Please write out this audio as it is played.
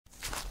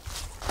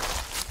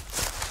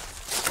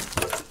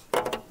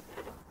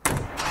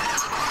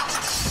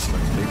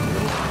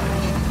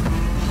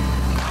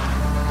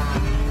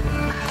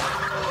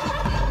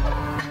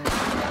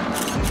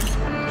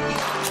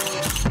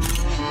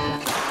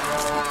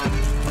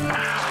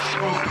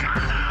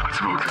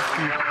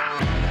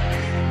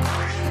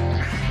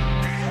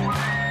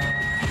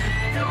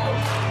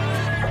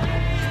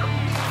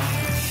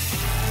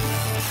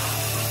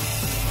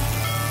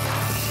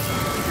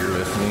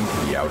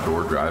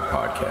Drive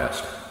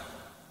podcast.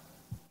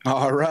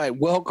 All right.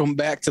 Welcome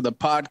back to the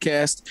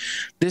podcast.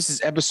 This is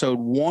episode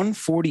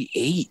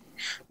 148.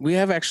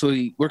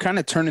 We're kind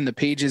of turning the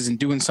pages and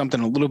doing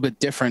something a little bit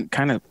different.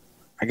 I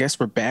guess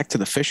we're back to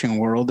the fishing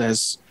world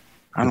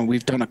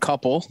we've done a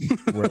couple.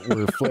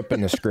 we're flipping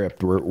the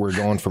script. We're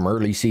going from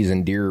early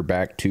season deer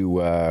back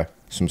to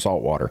some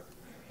saltwater.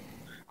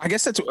 I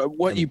guess that's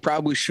what you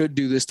probably should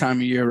do this time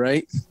of year,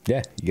 right?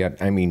 Yeah.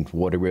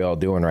 What are we all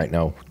doing right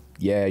now?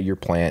 Yeah, you're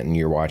planting,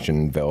 you're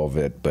watching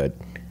velvet, but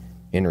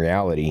in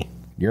reality,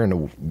 you're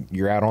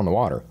out on the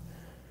water.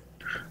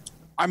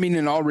 I mean,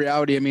 in all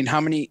reality, how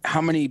many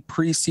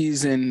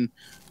preseason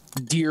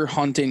deer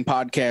hunting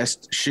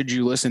podcasts should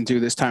you listen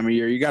to this time of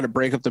year? You got to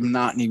break up the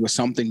monotony with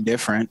something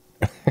different.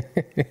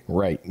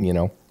 Right.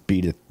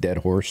 Beat a dead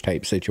horse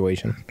type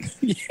situation.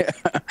 Yeah.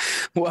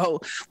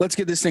 Well, let's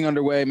get this thing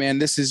underway, man.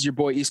 This is your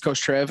boy East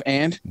Coast Trev,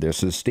 and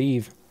this is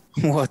Steve.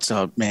 What's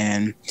up,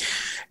 man?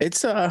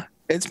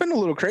 It's been a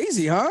little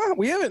crazy, huh?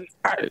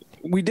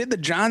 We did the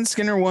John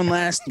Skinner one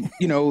last,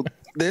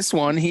 this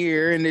one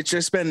here, and it's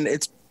just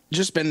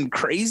been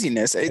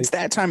craziness. It's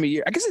that time of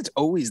year. I guess it's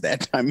always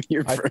that time of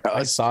year for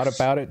us. I thought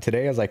about it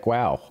today. I was like,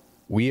 wow,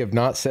 we have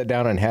not sat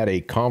down and had a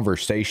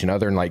conversation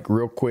other than like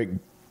real quick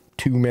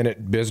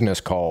 2-minute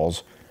business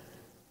calls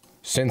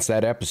since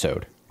that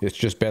episode. It's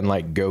just been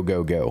like go,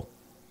 go, go.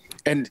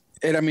 And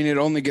it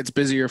only gets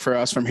busier for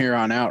us from here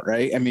on out,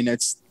 right?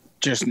 It's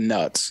just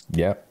nuts.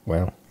 Yeah.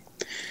 Well,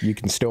 you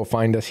can still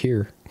find us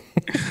here.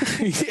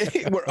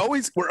 We're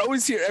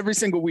always here every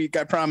single week.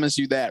 I promise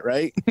you that,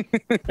 right?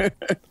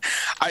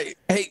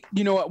 Hey,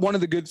 you know what? One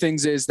of the good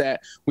things is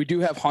that we do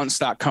have Hunt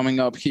Stock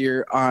coming up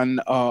here on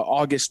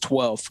August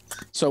 12th.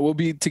 So we'll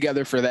be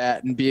together for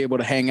that and be able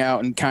to hang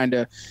out and kind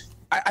of,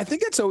 I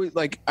think it's always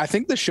I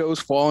think the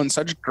shows fall in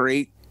such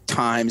great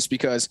times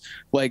because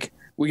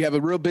we have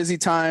a real busy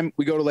time.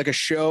 We go to a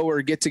show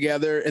or get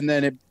together and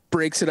then it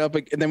breaks it up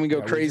and then we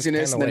go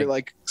craziness and then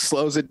it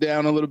slows it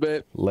down a little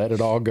bit. Let it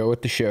all go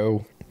at the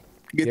show.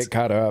 Get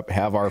caught up,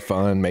 have our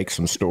fun, make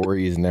some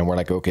stories, and then we're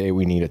like, okay,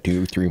 we need a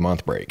 2-3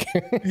 month break.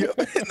 Yep,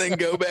 and then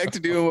go back to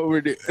doing what we're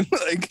doing.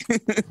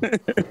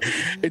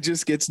 It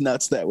just gets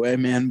nuts that way,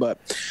 man. But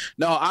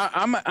no,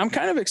 I'm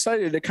kind of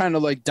excited to kind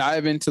of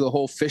dive into the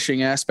whole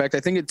fishing aspect. I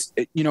think it's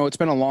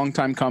been a long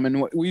time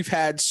coming. We've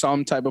had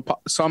some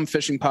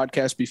fishing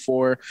podcast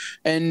before,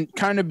 and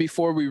kind of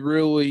before we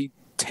really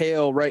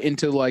tail right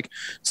into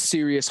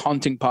serious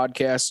hunting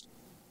podcasts,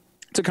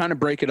 to kind of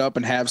break it up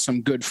and have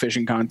some good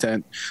fishing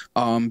content,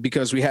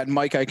 because we had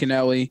Mike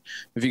Iaconelli.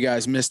 If you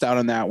guys missed out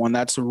on that one,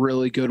 that's a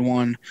really good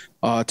one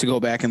to go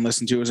back and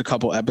listen to. It was a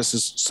couple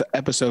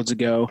episodes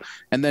ago.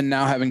 And then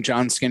now having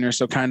John Skinner.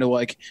 So kind of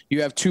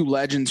you have two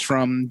legends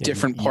from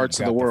different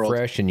parts of the world. You got the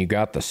fresh and you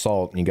got the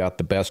salt and you got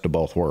the best of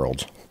both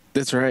worlds.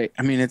 That's right.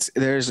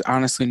 There's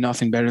honestly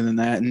nothing better than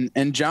that.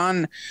 And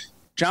John's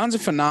a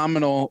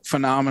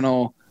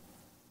phenomenal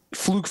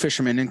fluke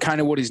fisherman and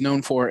kind of what he's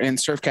known for in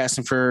surf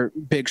casting for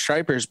big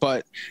stripers.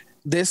 But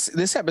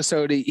this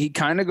episode, he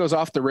kind of goes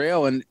off the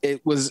rail and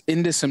it was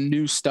into some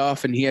new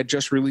stuff. And he had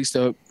just released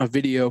a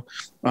video,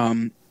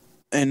 and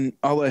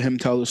I'll let him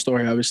tell the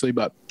story obviously,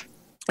 but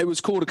it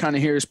was cool to kind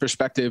of hear his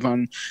perspective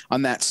on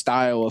that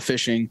style of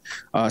fishing.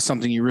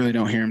 Something you really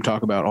don't hear him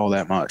talk about all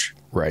that much.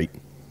 Right.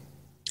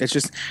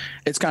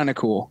 It's kind of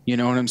cool. You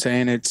know what I'm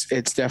saying? It's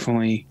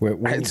definitely,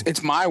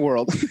 it's my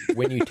world.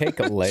 When you take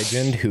a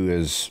legend who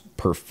has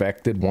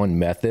perfected one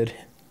method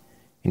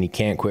and he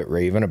can't quit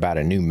raving about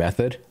a new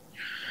method,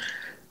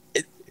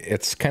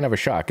 it's kind of a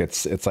shock.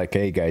 It's like,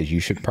 hey guys, you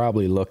should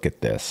probably look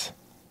at this.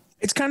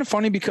 It's kind of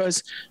funny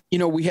because,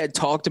 we had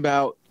talked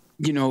about,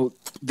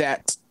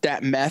 that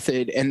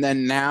method. And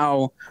then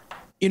now,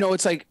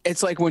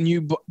 it's like when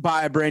you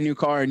buy a brand new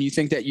car and you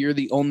think that you're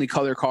the only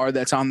color car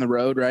that's on the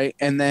road, right?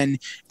 And then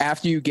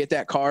after you get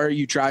that car,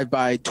 you drive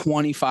by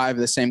 25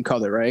 of the same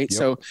color, right? Yep.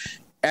 So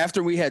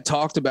after we had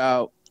talked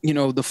about,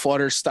 the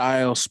flutter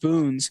style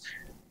spoons,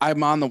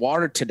 I'm on the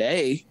water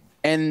today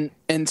and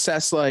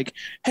Seth's like,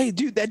 hey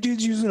dude, that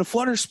dude's using a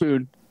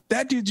flutterspoon.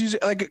 That dude's using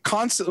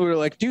constantly. We're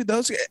like, dude,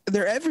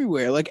 they're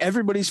everywhere.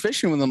 Everybody's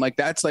fishing with them.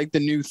 That's the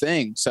new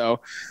thing.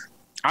 So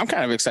I'm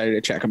kind of excited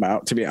to check them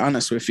out, to be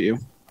honest with you.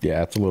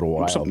 Yeah, it's a little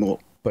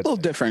wild. But a little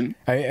different.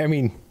 I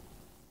mean,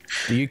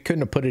 you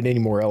couldn't have put it any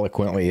more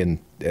eloquently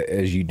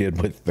as you did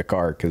with the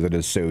car, because it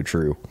is so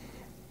true.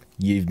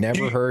 You've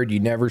never heard,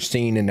 you've never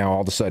seen, and now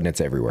all of a sudden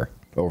it's everywhere.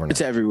 Overnight.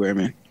 It's everywhere,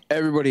 man.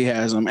 Everybody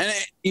has them. And,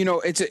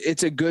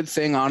 it's a good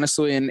thing,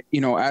 honestly. And,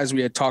 as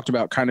we had talked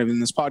about kind of in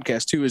this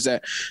podcast too, is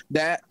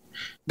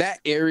that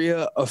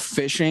area of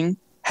fishing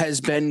has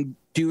been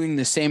doing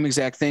the same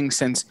exact thing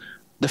since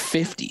the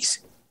 50s.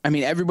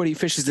 Everybody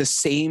fishes the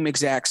same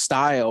exact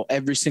style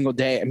every single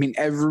day.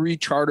 Every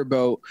charter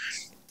boat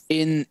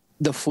in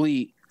the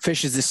fleet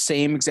fishes the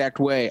same exact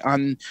way.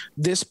 On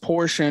this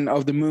portion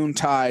of the moon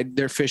tide,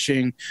 they're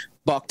fishing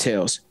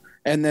bucktails.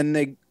 And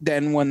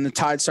then when the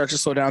tide starts to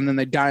slow down, then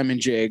they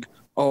diamond jig,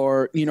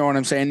 or, you know what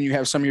I'm saying? You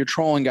have some of your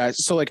trolling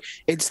guys. So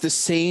it's the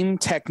same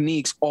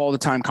techniques all the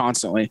time,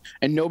 constantly.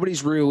 And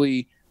nobody's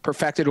really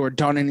perfected or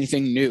done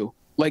anything new.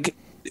 Like,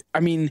 I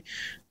mean,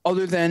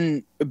 other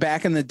than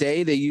back in the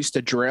day, they used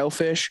to drail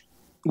fish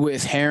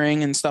with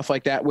herring and stuff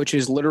like that, which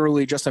is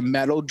literally just a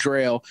metal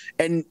drail.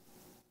 And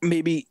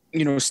maybe,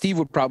 you know, Steve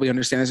would probably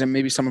understand this, and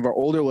maybe some of our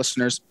older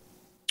listeners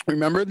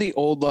remember the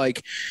old,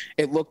 like,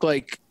 it looked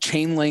like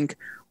chain link.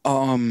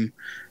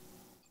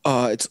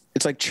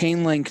 It's like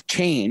chain link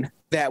chain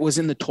that was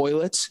in the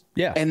toilets.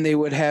 Yeah. And they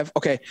would have,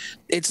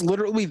 it's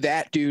literally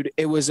that, dude.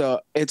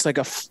 It's like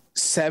a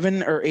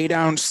 7 or 8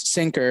 ounce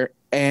sinker,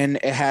 and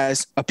it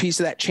has a piece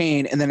of that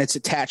chain, and then it's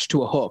attached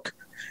to a hook.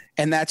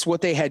 And that's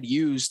what they had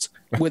used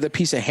with a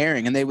piece of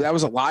herring. And that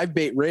was a live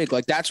bait rig.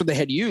 Like, that's what they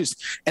had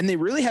used. And they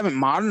really haven't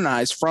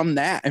modernized from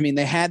that. I mean,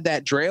 they had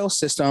that drail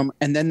system,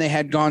 and then they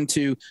had gone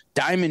to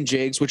diamond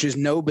jigs, which is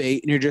no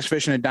bait, and you're just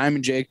fishing a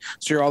diamond jig.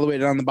 So you're all the way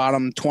down the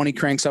bottom, 20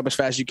 cranks up as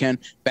fast as you can,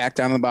 back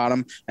down to the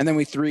bottom. And then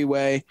we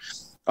 3-way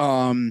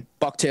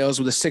bucktails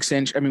with a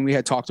 6-inch. I mean, we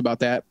had talked about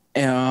that.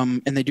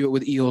 And they do it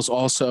with eels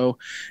also.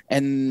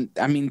 And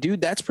I mean,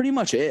 dude, that's pretty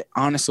much it,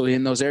 honestly,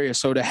 in those areas.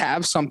 So to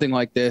have something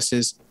like this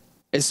is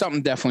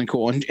something definitely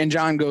cool. And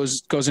John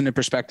goes into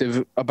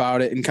perspective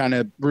about it and kind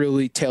of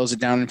really tails it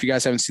down. And if you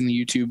guys haven't seen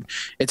the YouTube,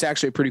 it's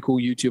actually a pretty cool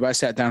YouTube. I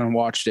sat down and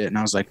watched it, and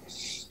I was like,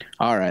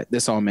 all right,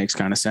 this all makes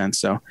kind of sense.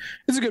 So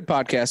it's a good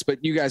podcast,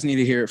 but you guys need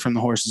to hear it from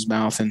the horse's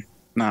mouth and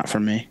not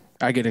from me.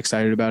 I get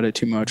excited about it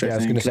too much. Yeah, I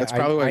think that's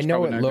probably why I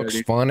know it looks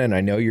fun, and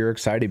I know you're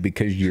excited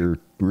because you're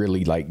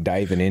really like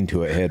diving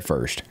into it head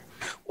first.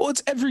 Well,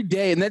 it's every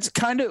day. And that's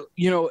kind of,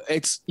 you know,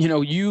 it's, you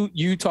know,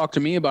 you talk to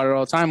me about it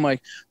all the time.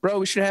 Like, bro,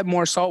 we should have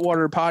more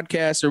saltwater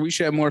podcasts, or we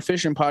should have more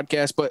fishing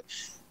podcasts. But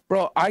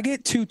bro, I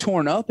get too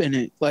torn up in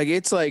it. Like,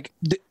 it's like,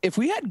 if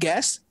we had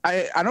guests,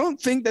 I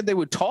don't think that they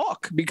would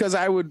talk, because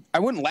I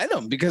wouldn't let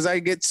them, because I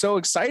get so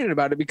excited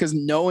about it, because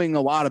knowing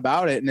a lot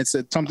about it. And it's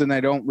something I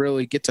don't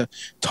really get to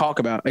talk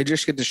about. I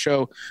just get to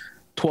show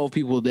 12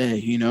 people a day,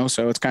 you know?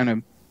 So it's kind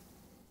of,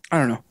 I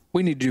don't know.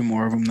 We need to do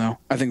more of them, though.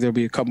 I think there'll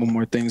be a couple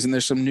more things, and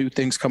there's some new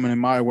things coming in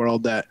my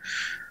world that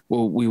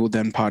we will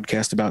then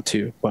podcast about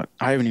too. But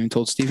I haven't even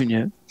told Steven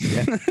yet.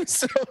 Yeah.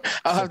 So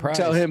I'll have to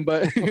tell him,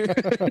 but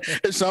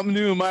there's something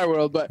new in my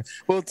world, but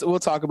we'll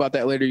talk about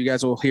that later. You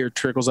guys will hear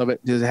trickles of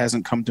it, because it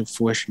hasn't come to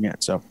fruition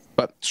yet. So,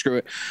 but screw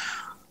it.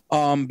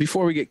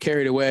 Before we get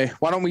carried away,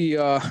 why don't we,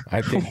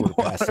 I think we're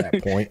past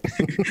that point.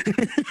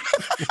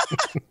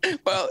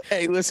 Well,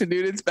 hey, listen,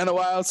 dude, it's been a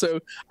while, so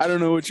I don't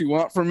know what you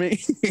want from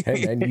me.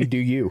 Hey, man, you do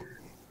you.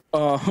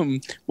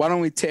 Why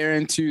don't we tear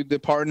into the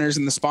partners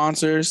and the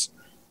sponsors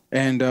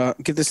and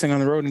get this thing on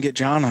the road and get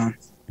John on?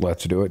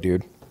 Let's do it,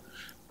 dude.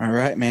 All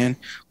right, man.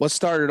 Let's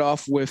start it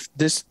off with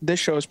this. This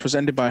show is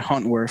presented by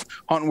Huntworth,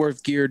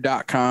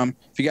 huntworthgear.com.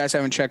 If you guys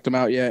haven't checked them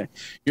out yet,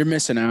 you're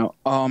missing out.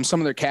 Some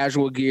of their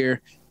casual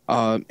gear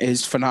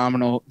is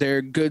phenomenal.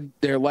 They're good.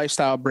 They're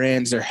lifestyle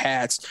brands, their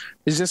hats.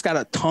 It's just got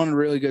a ton of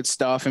really good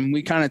stuff. And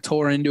we kind of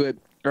tore into it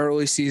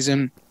early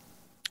season.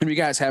 If you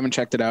guys haven't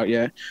checked it out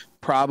yet,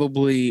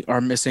 probably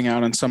are missing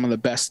out on some of the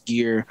best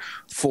gear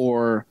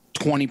for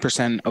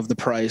 20% of the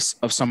price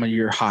of some of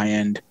your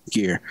high-end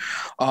gear.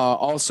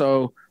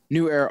 Also,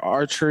 New Era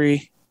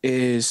Archery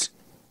is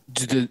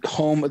the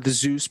home of the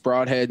Zues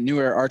Broadhead,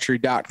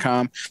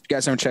 neweraarchery.com. If you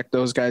guys haven't checked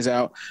those guys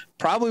out,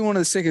 probably one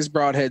of the sickest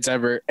broadheads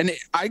ever. And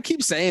I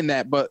keep saying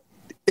that, but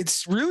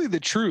it's really the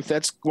truth.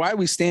 That's why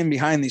we stand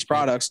behind these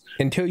products.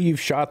 Until you've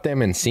shot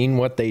them and seen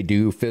what they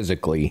do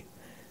physically,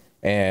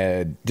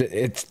 and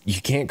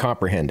you can't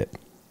comprehend it.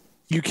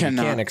 You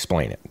cannot. You can't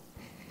explain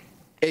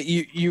it.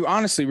 You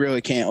honestly really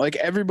can't. Like,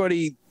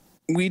 everybody,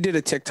 we did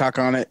a TikTok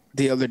on it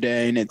the other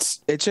day, and it's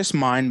just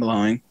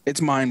mind-blowing.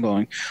 It's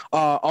mind-blowing.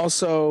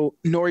 Also,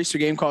 Nor'easter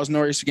Game Calls,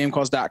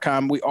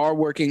 nor'eastergamecalls.com. We are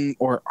working,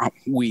 or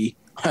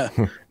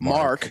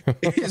Mark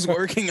is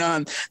working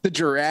on the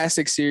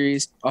Jurassic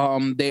series.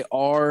 They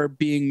are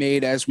being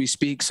made as we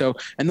speak. So,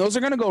 and those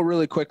are going to go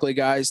really quickly,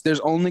 guys.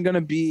 There's only going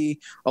to be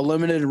a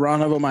limited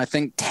run of them. I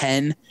think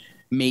 10,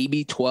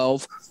 maybe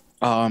 12.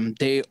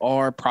 They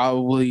are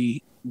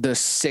probably the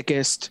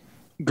sickest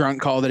grunt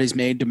call that is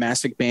made.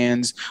 Damascus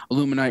bands,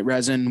 aluminite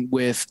resin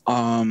with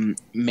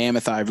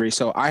mammoth ivory.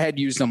 So I had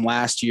used them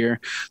last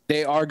year.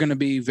 They are going to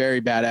be very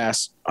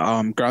badass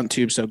grunt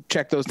tubes. So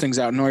check those things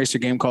out.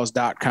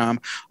 nor'eastergamecalls.com.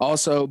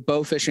 Also,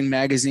 Bowfishing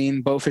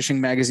Magazine,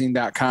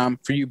 bowfishingmagazine.com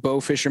for you bow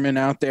fishermen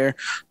out there.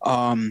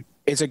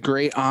 It's a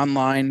great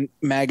online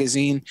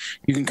magazine.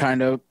 You can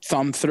kind of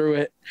thumb through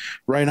it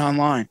right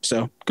online.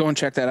 So go and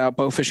check that out.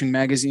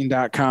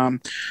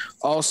 bowfishingmagazine.com.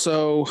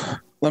 Also,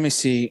 let me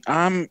see.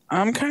 I'm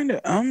kind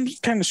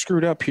of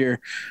screwed up here.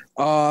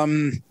 I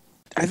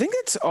think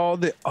it's all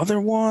the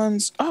other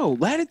ones. Oh,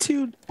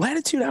 Latitude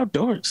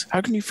Outdoors. How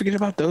can you forget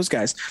about those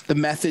guys? The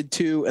Method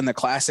 2 and the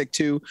Classic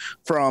 2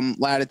 from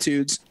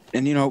Latitudes.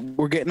 And, you know,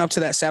 we're getting up to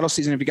that saddle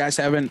season. If you guys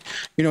haven't,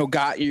 you know,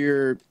 got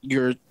your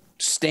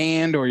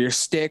stand or your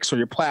sticks or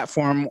your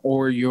platform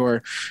or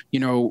your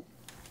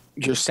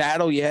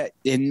saddle yet,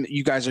 and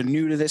you guys are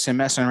new to this and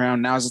messing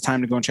around, now's the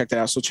time to go and check that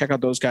out. So check out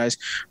those guys.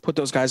 Put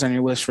those guys on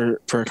your list for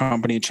a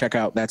company to check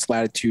out. That's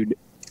Latitude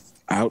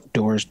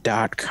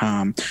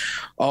Outdoors.com.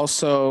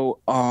 Also,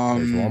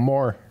 There's one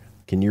more.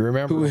 Can you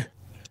remember?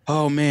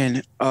 Oh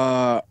man,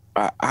 I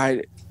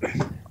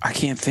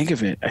can't think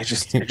of it. I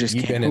just You've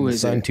can't. been in the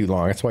sun too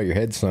long. That's why your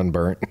head's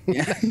sunburnt.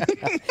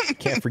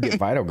 Can't forget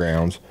Vital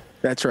Grounds.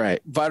 That's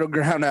right. Vital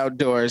Ground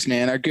Outdoors,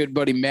 man. Our good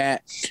buddy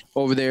Matt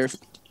over there.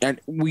 And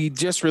we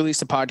just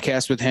released a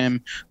podcast with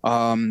him.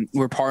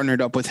 We're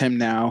partnered up with him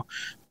now.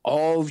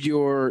 All of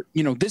your,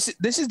 this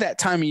is that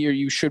time of year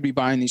you should be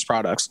buying these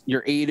products.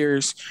 Your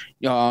aiders,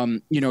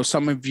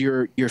 some of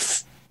your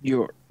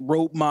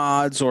rope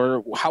mods,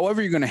 or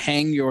however you're going to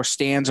hang your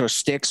stands or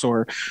sticks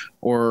or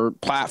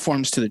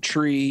platforms to the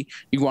tree.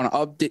 You want to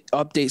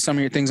update some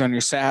of your things on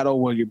your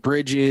saddle, well, your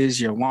bridges,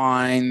 your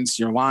lines,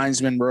 your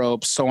linesman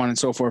ropes, so on and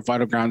so forth.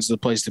 Vital Grounds is the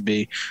place to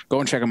be. Go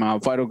and check them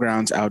out.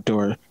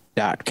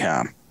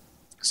 vitalgroundsoutdoor.com.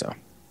 So cool.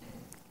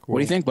 What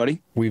do you think, buddy?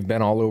 We've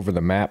been all over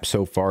the map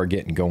so far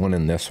getting going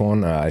in this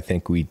one. I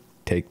think we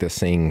take this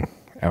thing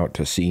out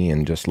to sea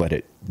and just let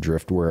it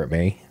drift where it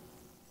may.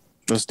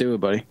 Let's do it,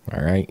 buddy.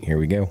 All right, here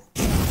we go.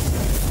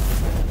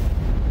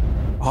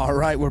 All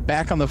right, we're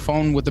back on the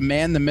phone with the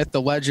man, the myth,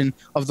 the legend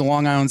of the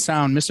Long Island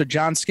Sound, Mr.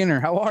 John Skinner.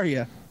 How are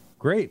you?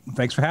 Great.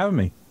 Thanks for having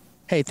me.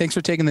 Hey, thanks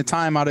for taking the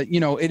time out of,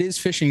 it is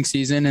fishing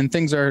season and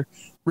things are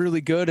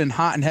really good and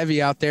hot and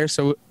heavy out there.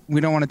 So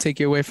we don't want to take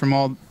you away from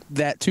all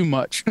that too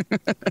much.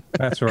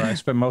 That's all right. I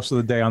spent most of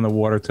the day on the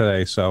water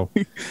today. So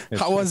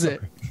how was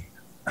it?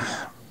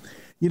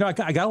 I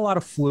got a lot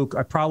of fluke.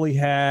 I probably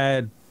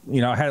had,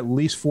 I had at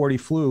least 40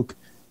 fluke.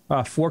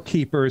 4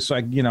 keepers.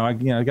 I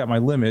got my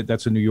limit.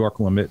 That's a New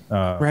York limit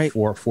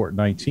for Fort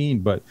 19.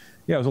 But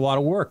yeah, it was a lot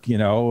of work,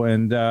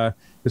 and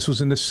this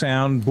was in the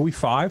Sound, Buoy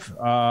 5,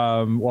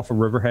 off of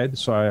Riverhead.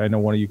 So I know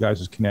one of you guys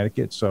is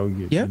Connecticut, so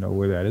you know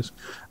where that is.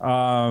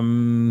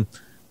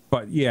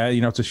 But yeah,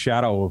 it's a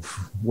shadow of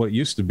what it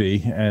used to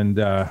be. And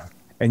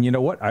you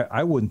know what?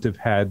 I wouldn't have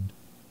had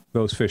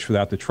those fish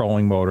without the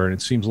trolling motor. And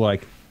it seems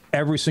like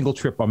every single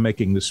trip I'm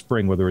making this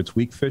spring, whether it's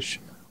weak fish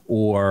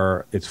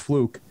or it's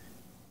fluke,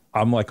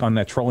 I'm like on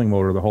that trolling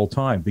motor the whole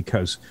time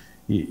because,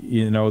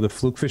 the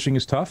fluke fishing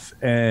is tough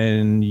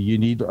and you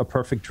need a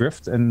perfect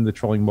drift, and the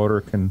trolling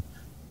motor can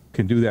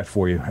do that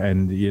for you.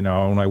 And,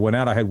 when I went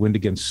out, I had wind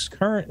against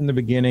current in the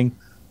beginning,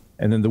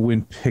 and then the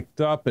wind picked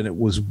up, and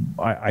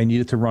I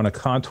needed to run a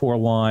contour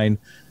line.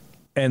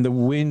 And the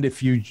wind,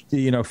 if you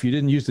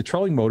didn't use the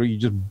trolling motor, you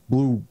just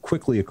blew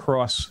quickly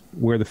across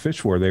where the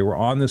fish were. They were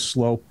on this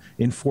slope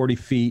in 40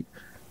 feet.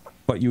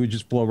 But you would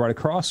just blow right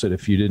across it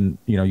if you didn't,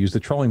 use the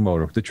trolling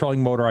motor. The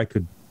trolling motor, I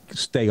could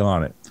stay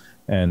on it,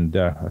 and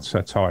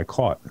that's how I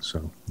caught.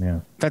 So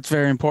yeah, that's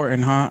very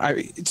important, huh?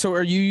 So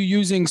are you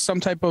using some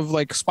type of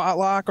like spot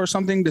lock or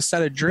something to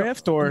set a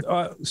drift,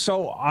 or?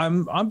 So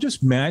I'm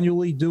just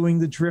manually doing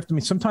the drift. I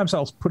mean, sometimes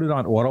I'll put it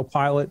on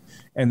autopilot,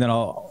 and then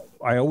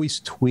I always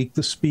tweak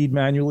the speed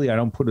manually. I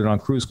don't put it on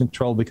cruise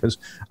control because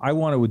I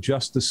want to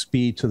adjust the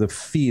speed to the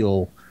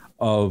feel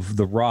of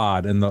the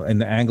rod and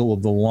the angle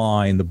of the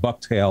line, the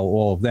bucktail,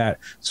 all of that.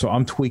 So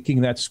I'm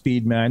tweaking that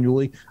speed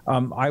manually.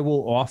 I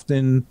will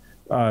often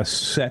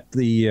set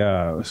it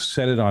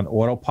on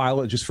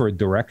autopilot just for a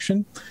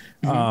direction.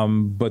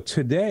 Mm-hmm. But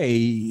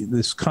today,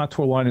 this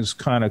contour line is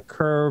kind of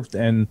curved,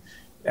 and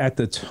at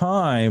the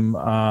time,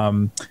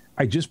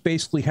 I just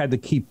basically had to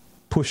keep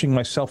pushing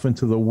myself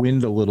into the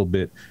wind a little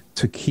bit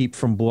to keep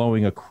from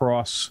blowing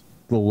across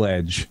the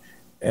ledge,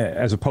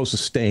 as opposed to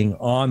staying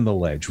on the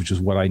ledge, which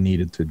is what I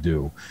needed to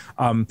do.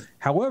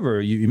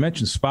 However, you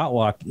mentioned spot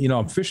lock.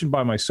 I'm fishing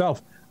by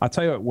myself. I'll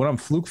tell you what, when I'm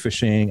fluke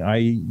fishing, I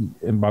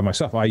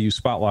use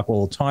spot lock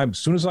all the time. As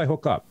soon as I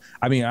hook up,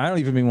 I don't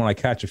even mean when I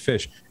catch a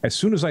fish. As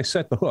soon as I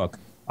set the hook,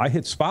 I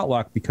hit spot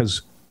lock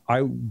because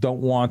I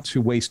don't want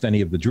to waste any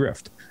of the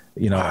drift.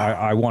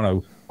 I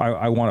want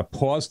to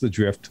pause the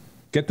drift,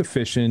 get the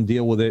fish in,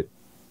 deal with it,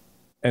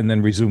 and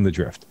then resume the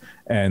drift.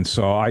 And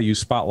so I use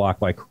spot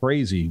lock like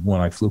crazy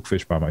when I fluke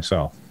fish by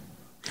myself.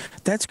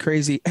 That's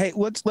crazy. Hey,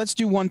 let's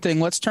do one thing.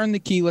 Let's turn the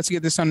key. Let's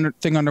get this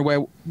thing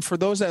underway. For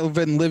those that have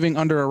been living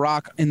under a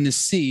rock in the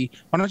sea,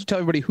 why don't you tell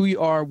everybody who you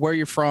are, where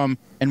you're from,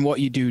 and what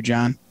you do,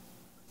 John?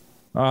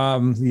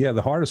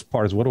 The hardest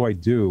part is what do I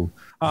do?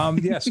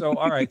 So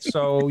all right.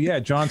 So yeah,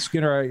 John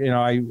Skinner.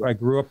 I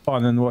grew up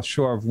on the North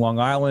Shore of Long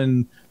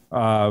Island.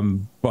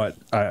 But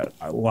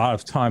a lot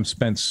of time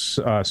spent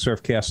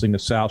surf casting the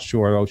South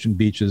Shore, ocean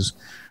beaches,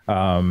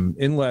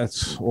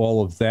 inlets,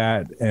 all of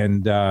that.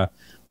 And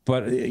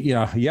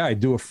I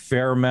do a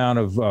fair amount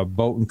of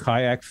boat and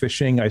kayak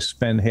fishing. I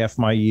spend half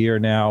my year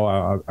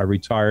now. I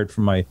retired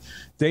from my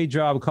day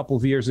job a couple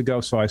of years ago,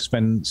 so I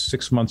spend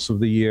 6 months of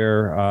the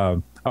year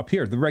up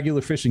here, the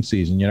regular fishing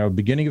season,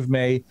 beginning of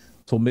May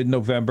till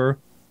mid-November.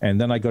 And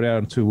then I go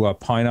down to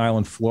Pine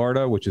Island,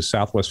 Florida, which is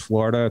Southwest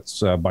Florida. It's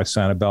by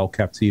Sanibel,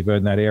 Captiva,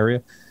 in that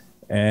area,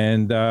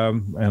 and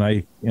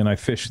I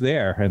fish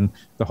there. And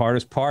the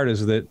hardest part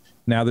is that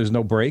now there's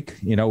no break.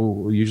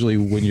 Usually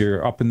when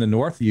you're up in the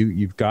north,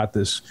 you've got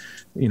this,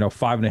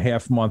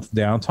 5.5 month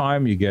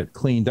downtime. You get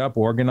cleaned up,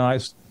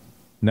 organized.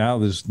 Now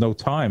there's no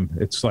time.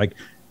 It's like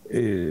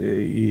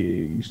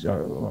I'm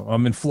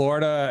in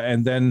Florida,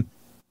 and then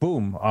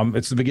boom,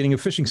 it's the beginning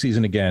of fishing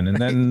season again, and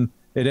then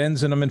it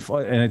ends, and I'm in,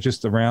 and it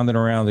just around and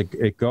around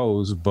it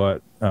goes.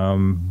 But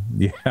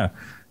yeah,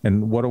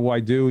 and what do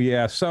I do?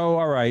 Yeah, so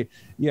all right,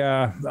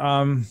 yeah,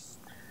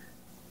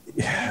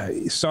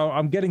 so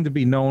I'm getting to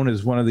be known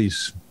as one of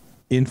these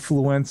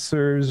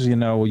influencers,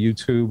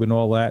 YouTube and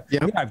all that.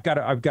 Yep. Yeah, I've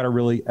got a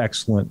really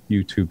excellent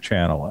YouTube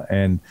channel,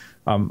 and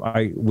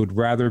I would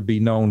rather be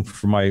known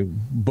for my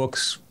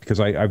books,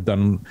 because I've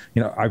done,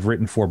 I've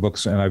written 4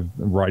 books, and I've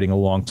been writing a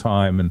long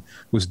time, and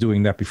was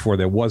doing that before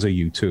there was a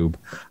YouTube.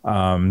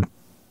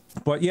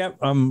 But yeah,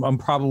 I'm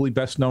probably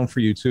best known for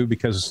YouTube,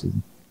 because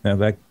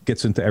that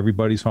gets into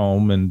everybody's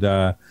home,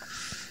 and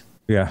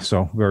yeah,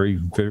 so very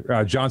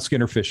John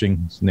Skinner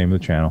Fishing is the name of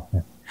the channel.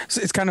 Yeah. So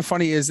it's kind of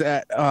funny is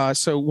that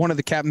so one of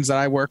the captains that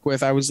I work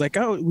with, I was like,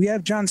 oh, we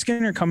have John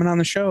Skinner coming on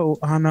the show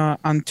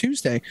on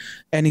Tuesday,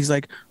 and he's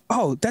like,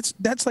 oh, that's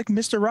like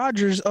Mr.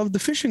 Rogers of the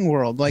fishing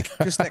world, like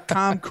just that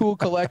calm, cool,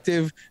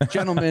 collective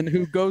gentleman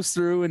who goes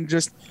through and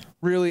just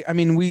really, I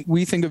mean,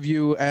 we think of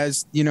you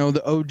as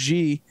the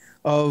OG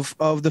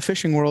of the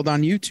fishing world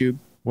on YouTube.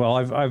 Well,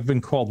 I've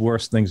been called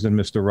worse things than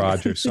Mr.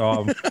 Rogers,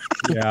 so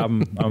yeah,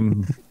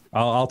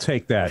 I'll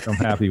take that. I'm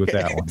happy with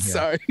that one. Yeah.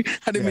 Sorry,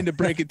 I didn't mean to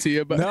break it to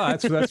you, but no,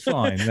 that's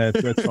fine.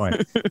 That's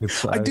fine.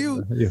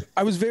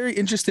 I was very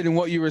interested in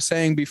what you were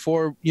saying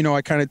before.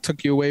 I kind of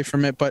took you away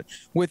from it, but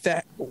with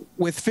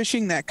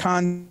fishing that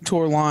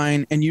contour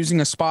line and using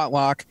a spot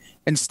lock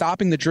and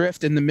stopping the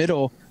drift in the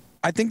middle,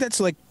 I think that's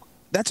a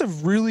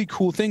really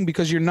cool thing,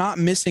 because you're not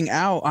missing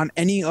out on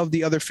any of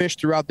the other fish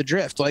throughout the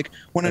drift. Like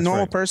when a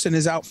normal person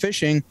is out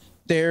fishing,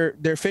 they're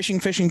fishing,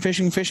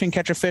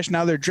 catch a fish.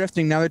 Now they're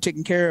drifting. Now they're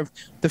taking care of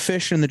the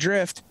fish and the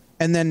drift.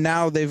 And then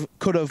now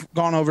could have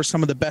gone over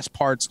some of the best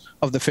parts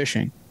of the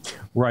fishing.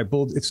 Right.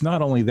 But it's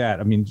not only that.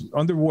 I mean,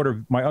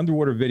 my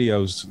underwater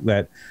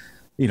videos,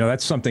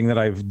 that's something that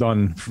I've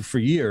done for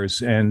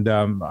years. And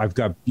I've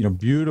got,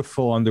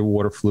 beautiful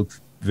underwater fluke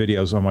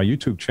videos on my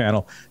YouTube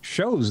channel,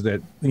 shows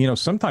that,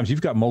 sometimes you've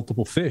got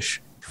multiple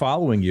fish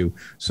following you.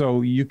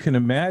 So you can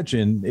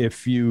imagine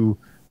if you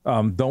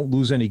don't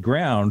lose any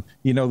ground,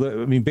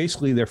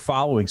 basically they're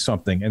following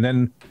something. And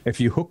then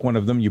if you hook one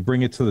of them, you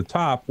bring it to the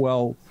top.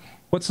 Well,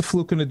 what's the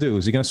fluke going to do?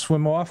 Is he going to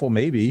swim off? Well,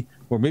 maybe,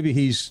 or maybe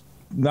he's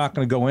not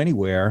going to go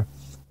anywhere.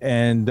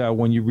 And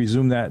when you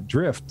resume that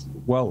drift,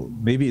 well,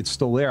 maybe it's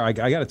still there. I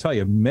got to tell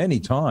you, many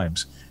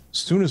times, as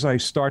soon as I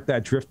start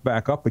that drift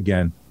back up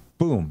again,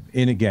 boom,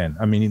 in again.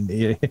 I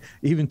mean,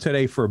 even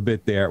today for a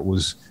bit there, it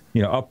was,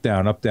 up,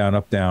 down, up, down,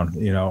 up, down,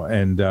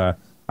 and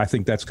I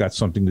think that's got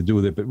something to do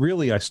with it. But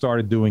really, I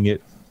started doing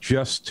it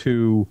just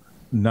to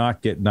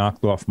not get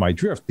knocked off my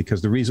drift,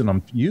 because the reason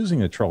I'm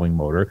using a trolling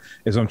motor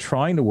is I'm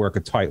trying to work a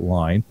tight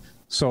line.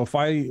 So if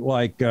I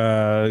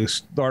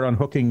start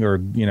unhooking or,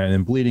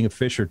 and bleeding a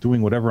fish or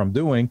doing whatever I'm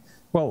doing,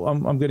 well,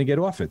 I'm going to get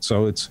off it.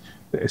 So it's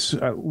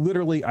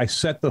literally, I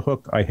set the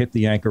hook, I hit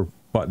the anchor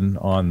button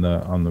on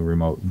the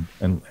remote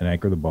and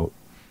anchor the boat.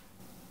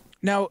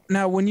 Now,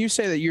 when you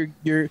say that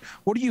you're,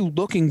 what are you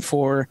looking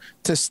for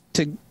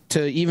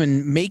to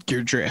even make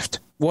your drift?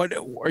 What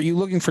are you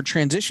looking for?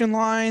 Transition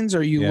lines?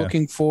 Are you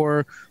looking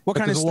for what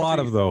kind of stuff? There's a lot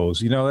of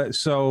those,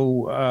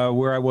 so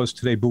where I was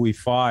today, buoy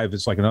 5,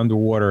 it's like an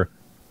underwater,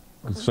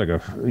 it's like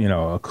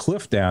a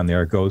cliff down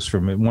there. It goes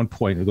from, at one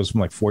point it goes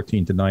from like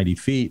 14 to 90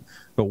 feet.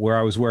 But where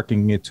I was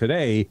working it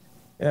today,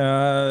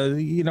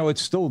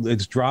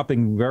 it's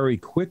dropping very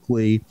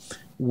quickly.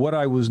 What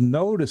I was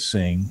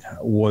noticing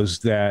was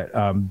that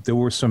there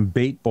were some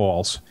bait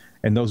balls,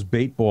 and those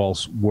bait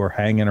balls were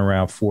hanging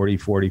around 40,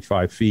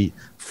 45 feet.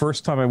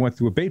 First time I went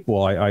through a bait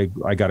ball,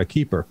 I got a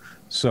keeper.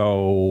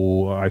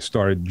 So I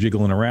started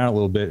jiggling around a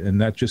little bit,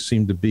 and that just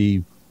seemed to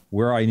be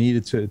where I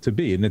needed to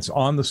be. And it's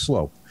on the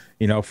slope.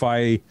 If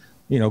I,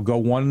 go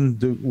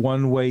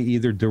one way,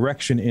 either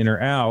direction in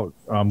or out,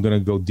 I'm going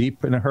to go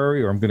deep in a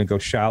hurry, or I'm going to go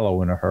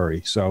shallow in a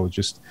hurry. So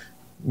just,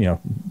 and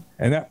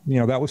that,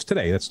 that was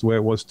today. That's the way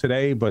it was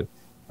today. But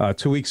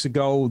 2 weeks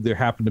ago, there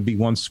happened to be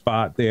one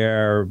spot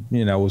there,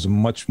 it was a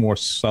much more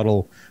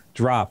subtle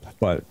drop,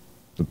 but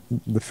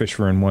the fish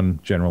were in one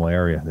general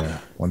area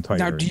there, one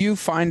tight area. Do you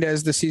find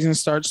as the season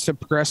starts to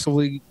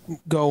progressively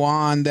go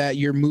on that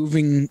you're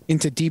moving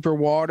into deeper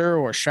water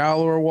or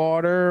shallower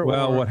water?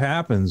 Well, what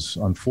happens,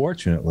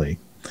 unfortunately,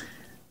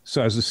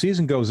 so as the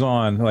season goes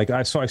on,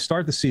 I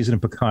start the season in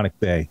Peconic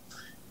Bay,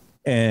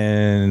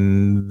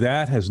 and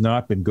that has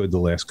not been good the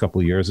last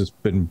couple of years. It's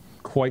been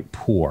quite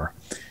poor.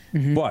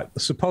 Mm-hmm. But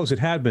suppose it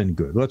had been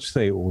good. Let's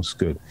say it was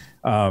good.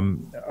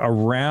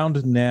 Around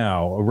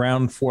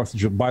 4th of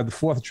July, by the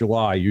 4th of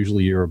July,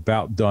 usually you're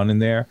about done in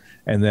there,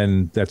 and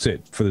then that's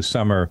it for the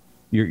summer.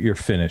 You're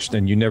finished,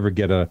 and you don't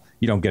get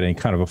any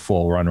kind of a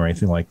full run or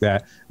anything like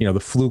that. The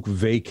fluke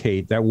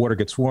vacate. That water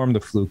gets warm.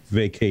 The fluke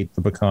vacate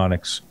the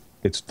Peconics.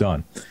 It's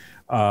done.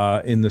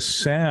 In the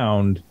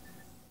Sound,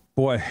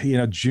 boy,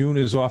 June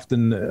is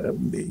often.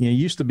 It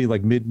used to be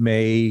like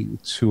mid-May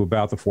to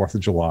about the 4th of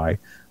July.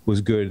 Was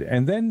good.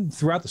 And then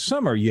throughout the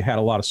summer, you had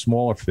a lot of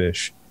smaller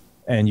fish.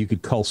 and you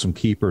could cull some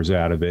keepers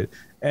out of it.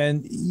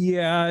 And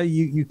yeah,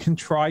 you can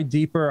try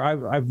deeper.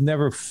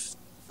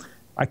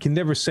 I can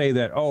never say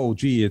that, oh,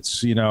 gee,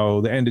 it's,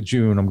 the end of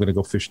June, I'm going to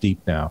go fish deep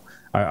now.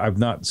 I've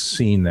not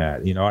seen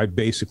that. I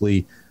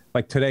basically,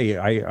 like today,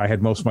 I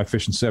had most of my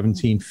fish in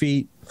 17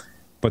 feet,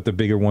 but the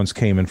bigger ones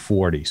came in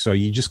 40. So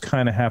you just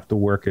kind of have to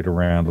work it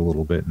around a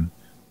little bit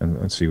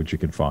and see what you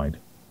can find.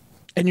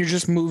 And you're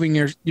just moving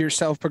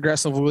yourself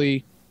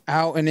progressively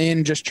out and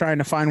in, just trying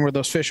to find where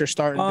those fish are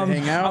starting to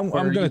hang out? I'm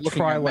going to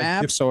try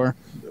maps or...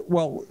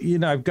 Well,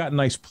 I've got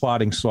nice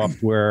plotting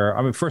software.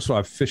 I mean, first of all,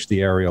 I've fished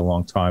the area a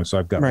long time, so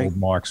I've got old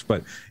marks.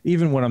 But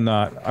even when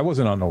I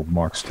wasn't on old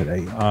marks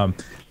today.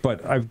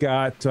 But I've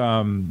got the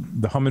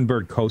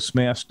Humminbird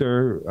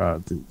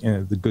Coastmaster,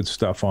 the good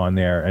stuff on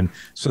there, and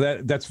so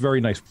that's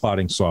very nice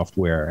plotting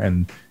software.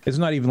 And it's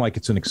not even like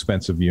it's an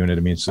expensive unit.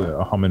 I mean, it's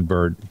a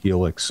Humminbird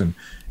Helix, and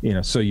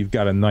so you've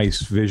got a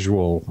nice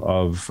visual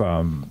of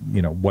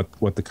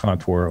what the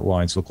contour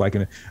lines look like.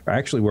 And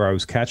actually, where I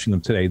was catching them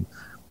today,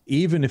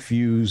 even if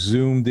you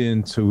zoomed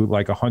into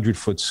like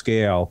 100-foot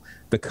scale,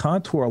 the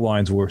contour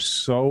lines were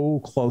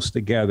so close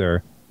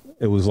together,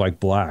 it was like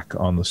black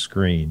on the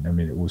screen. I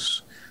mean, it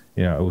was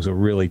a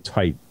really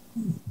tight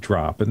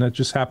drop, and that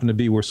just happened to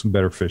be where some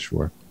better fish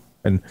were.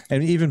 And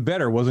even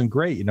better, wasn't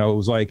great. It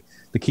was like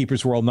the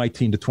keepers were all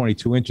 19 to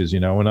 22 inches.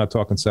 We're not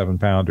talking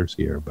 7-pounders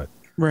here, but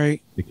the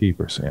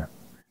keepers, yeah.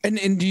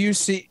 And do you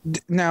see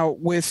now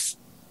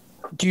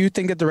do you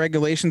think that the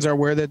regulations are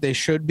where that they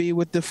should be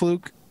with the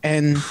fluke?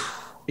 And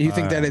you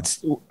think that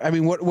it's,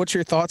 what's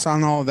your thoughts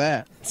on all of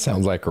that?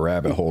 Sounds like a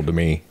rabbit hole to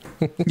me.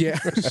 Yeah.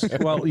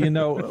 Well,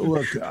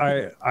 look,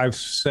 I've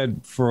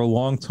said for a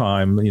long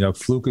time,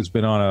 fluke has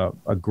been on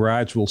a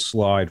gradual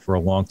slide for a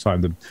long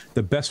time.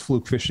 The best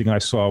fluke fishing I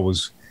saw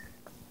was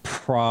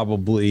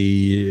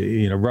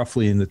probably,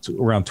 roughly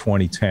around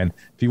 2010.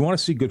 If you want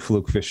to see good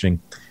fluke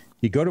fishing,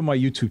 you go to my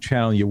YouTube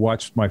channel, you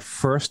watch my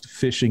first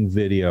fishing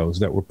videos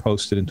that were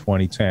posted in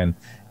 2010,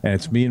 and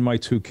it's me and my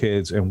 2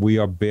 kids, and we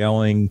are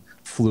bailing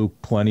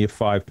fluke, plenty of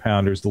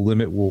 5-pounders. The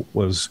limit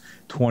was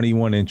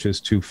 21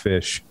 inches, 2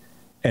 fish,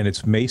 and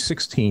it's May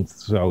 16th,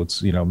 so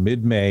it's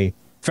mid-May. In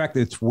fact,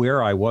 it's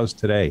where I was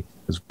today. It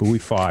was buoy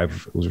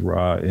 5. It was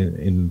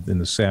in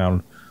the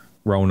Sound,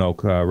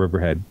 Roanoke,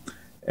 Riverhead,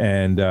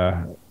 and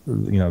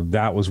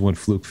that was when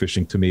fluke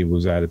fishing to me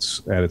was at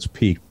its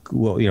peak.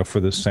 Well, for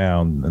the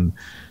Sound,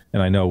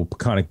 and I know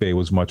Peconic Bay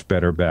was much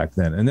better back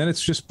then. And then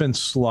it's just been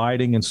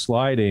sliding and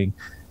sliding.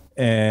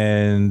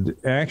 And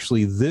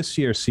actually, this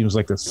year seems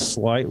like it's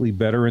slightly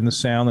better in the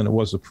Sound than it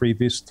was the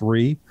previous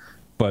 3.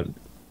 But,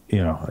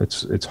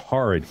 it's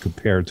horrid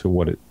compared to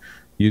what it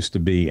used to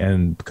be.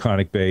 And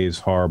Peconic Bay is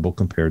horrible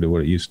compared to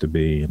what it used to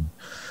be. And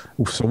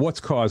so what's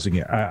causing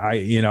it?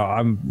 I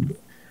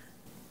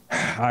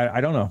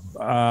don't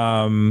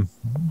know.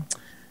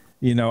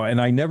 And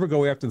I never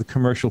go after the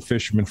commercial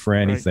fishermen for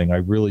anything. Right.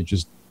 I really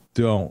just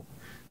don't.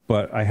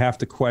 But I have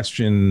to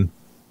question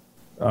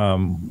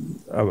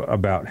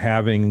about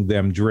having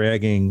them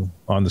dragging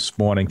on the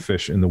spawning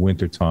fish in the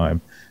wintertime,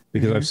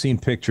 because I've seen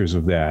pictures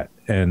of that,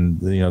 and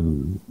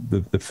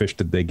the fish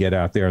that they get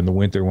out there in the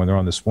winter when they're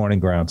on the spawning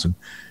grounds, and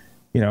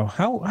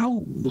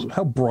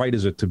how bright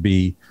is it to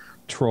be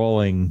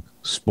trolling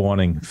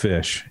spawning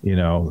fish?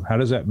 How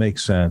does that make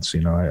sense?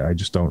 I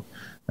just don't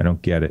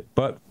get it.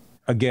 But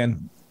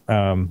again,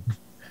 I'm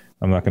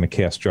not going to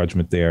cast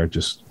judgment there.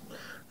 Just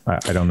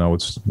I don't know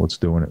what's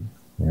doing it.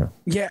 Yeah.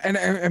 Yeah.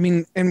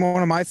 And and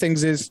one of my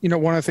things is,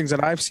 one of the things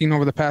that I've seen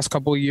over the past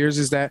couple of years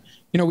is that,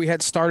 we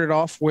had started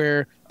off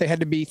where they had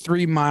to be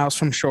 3 miles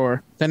from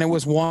shore. Then it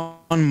was 1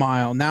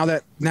 mile. Now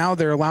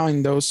they're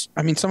allowing those.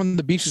 Some of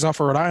the beaches off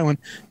of Rhode Island,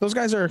 those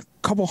guys are a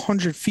couple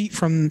hundred feet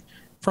from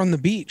the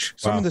beach.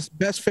 Some of the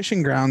best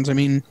fishing grounds.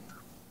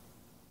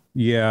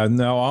 Yeah,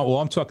 no,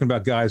 I'm talking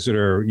about guys that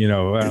are,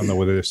 I don't know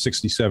whether they're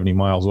 60, 70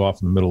 miles off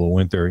in the middle of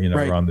winter,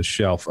 on the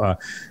shelf. The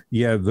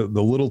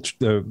little,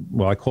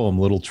 I call them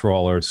little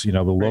trawlers,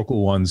 the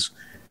local ones.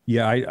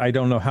 Yeah, I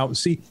don't know how.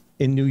 See,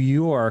 in New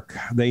York,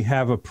 they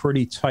have a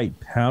pretty tight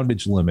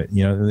poundage limit.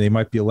 They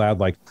might be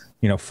allowed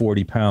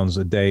 40 pounds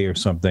a day or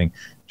something.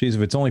 Geez,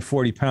 if it's only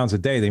 40 pounds a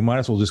day, they might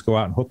as well just go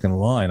out and hook and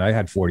line. I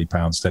had 40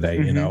 pounds today,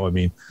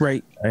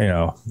 Right.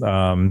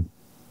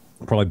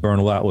 Probably burn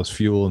a lot less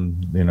fuel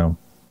and,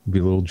 be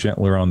a little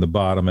gentler on the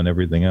bottom and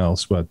everything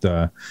else. But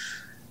I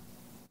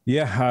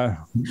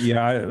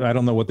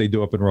don't know what they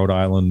do up in Rhode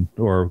Island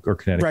or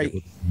Connecticut. Right.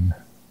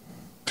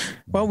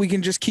 Well, we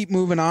can just keep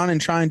moving on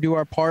and try and do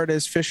our part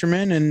as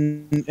fishermen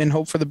and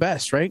hope for the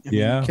best, right? We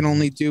can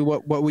only do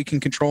what we can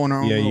control in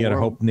our own world. Yeah, you got to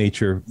hope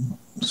nature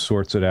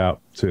sorts it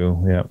out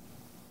too. Yeah.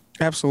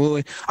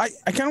 Absolutely. I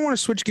kind of want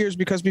to switch gears,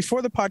 because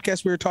before the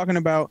podcast we were talking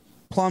about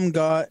Plum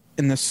Gut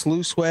and the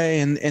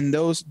Sluiceway and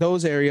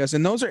those areas,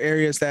 and those are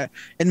areas that,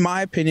 in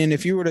my opinion,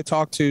 if you were to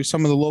talk to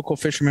some of the local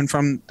fishermen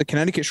from the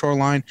Connecticut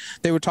shoreline,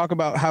 they would talk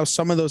about how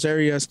some of those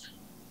areas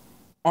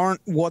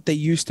aren't what they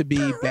used to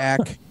be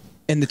back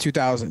in the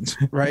 2000s,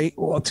 right?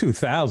 Well,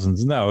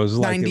 2000s. No, it was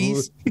like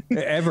 90s.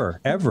 Ever.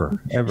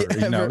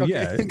 You know,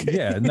 okay.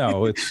 Yeah.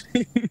 No,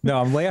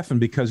 I'm laughing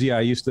because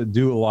I used to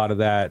do a lot of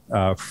that.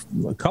 A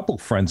couple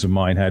friends of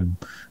mine had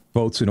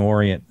boats in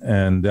Orient,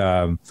 and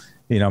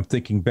I'm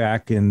thinking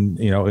back in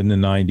the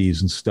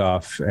 90s and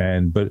stuff,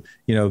 but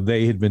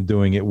they had been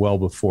doing it well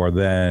before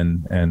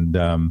then, and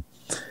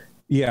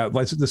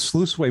like the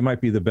Sluiceway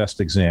might be the best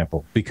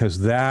example because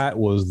that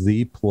was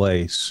the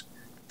place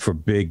for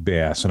big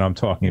bass, and I'm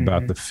talking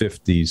about the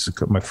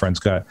 50s. My friend's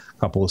got a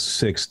couple of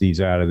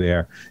 60s out of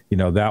there.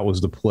 That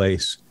was the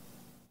place,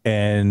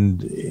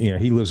 and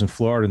he lives in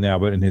Florida now,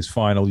 but in his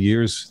final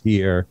years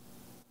here,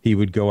 he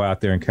would go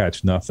out there and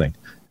catch nothing.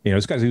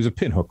 This guy, he was a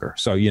pin hooker.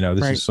 So,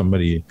 this is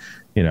somebody,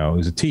 he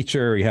was a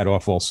teacher. He had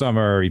off all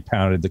summer. He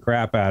pounded the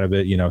crap out of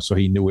it, so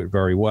he knew it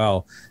very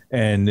well.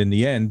 And in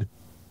the end,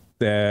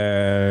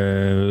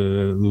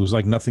 there was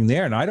like nothing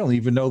there. And I don't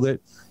even know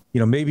that,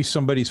 maybe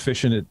somebody's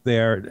fishing it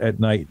there at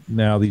night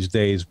now these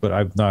days, but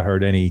I've not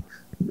heard any.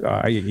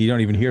 You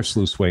don't even hear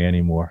Sluiceway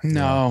anymore.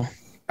 No.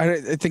 I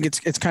think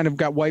it's kind of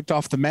got wiped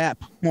off the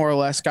map, more or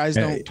less. Guys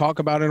don't talk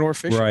about it or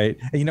fish. Right.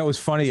 And it's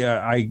funny.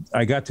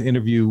 I got to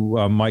interview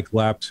Mike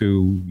Lapp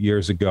 2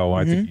 years ago.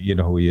 I think you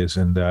know who he is.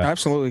 And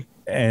absolutely.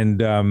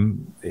 And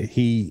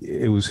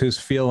it was his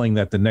feeling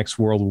that the next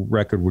world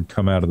record would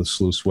come out of the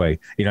Sluiceway.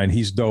 And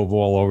he's dove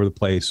all over the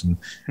place. And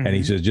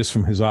he said, just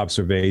from his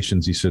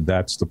observations, he said,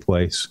 that's the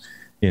place.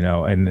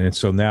 And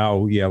so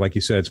now, like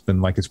you said, it's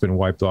been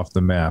wiped off the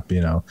map.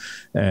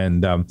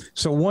 And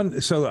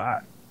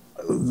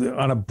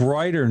on a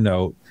brighter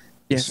note,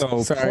 yes.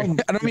 So sorry,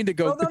 I don't mean to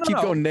keep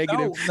going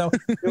negative.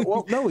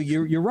 No,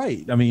 you're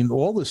right. I mean,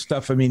 all this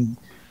stuff. I mean,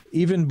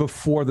 even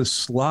before the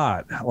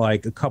slot,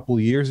 like a couple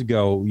of years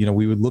ago,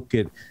 we would look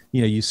at,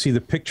 you see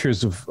the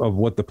pictures of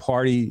what the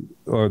party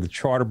or the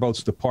charter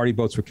boats, the party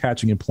boats were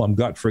catching in Plum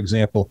Gut, for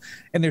example,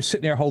 and they're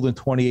sitting there holding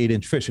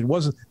 28-inch fish. There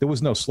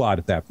was no slot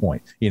at that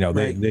point.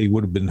 They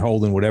would have been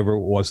holding whatever it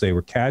was they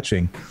were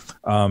catching.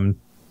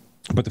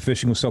 But the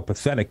fishing was so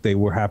pathetic, they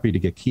were happy to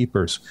get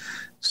keepers.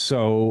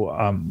 So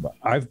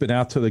I've been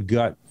out to the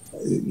Gut.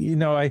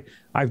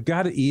 I've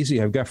got it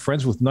easy. I've got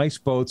friends with nice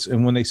boats.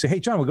 And when they say, hey,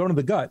 John, we're going to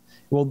the Gut.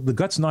 Well, the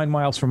Gut's 9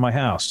 miles from my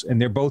house, and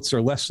their boats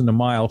are less than a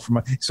mile from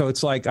my. So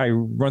it's like I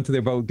run to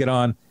their boat, get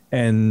on,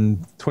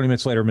 and 20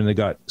 minutes later, I'm in the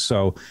Gut.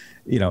 So,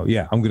 I'm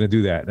going to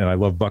do that. And I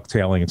love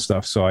bucktailing and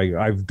stuff. So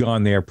I've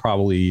gone there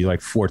probably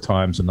like 4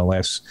 times in the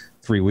last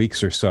 3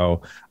 weeks or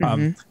so.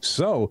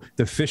 So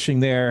the fishing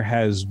there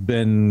has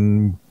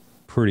been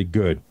pretty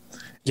good.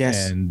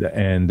 Yes.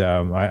 And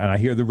I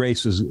hear the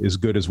race is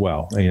good as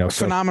well.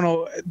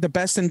 Phenomenal. The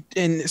best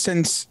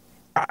since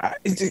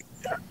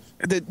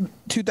the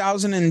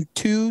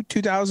 2002,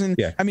 2000.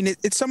 Yeah. I mean,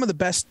 it's some of the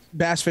best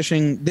bass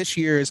fishing this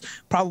year is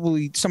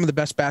probably some of the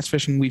best bass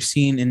fishing we've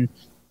seen in,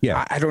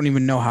 I don't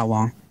even know how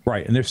long.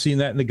 Right. And they're seeing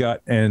that in the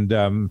Gut.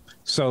 And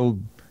so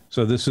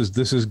this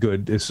is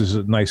good. This is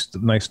nice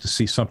to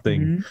see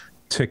something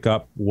tick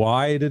up.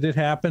 Why did it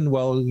happen?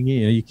 Well,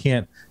 you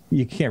can't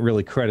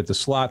really credit the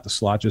slot. The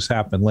slot just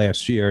happened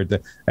last year.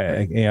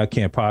 I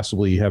can't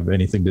possibly have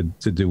anything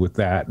to do with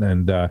that.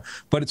 And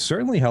but it's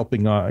certainly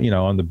helping.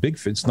 On the big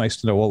fish. It's nice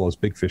to know all those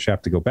big fish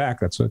have to go back.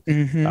 That's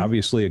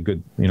obviously a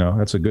good.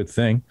 That's a good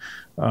thing.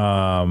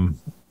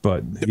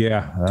 But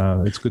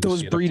it's good.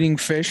 Those breeding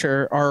fish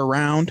are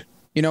around.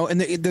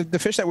 And the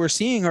fish that we're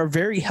seeing are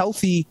very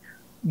healthy,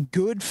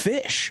 good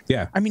fish.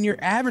 Yeah. I mean, you're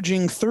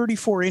averaging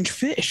 34-inch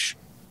fish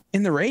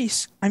in the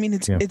race. I mean,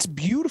 it's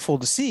beautiful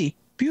to see.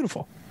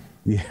 Beautiful.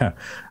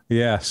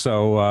 Yeah.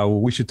 So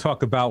we should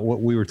talk about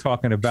what we were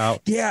talking about.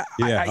 Yeah.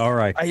 All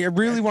right. I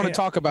really want to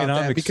talk about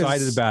that. I'm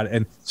excited about it.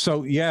 And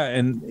so,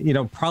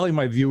 probably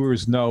my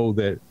viewers know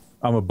that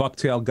I'm a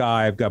bucktail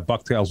guy. I've got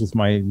bucktails with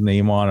my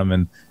name on them,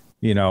 and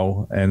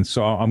and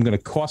so I'm going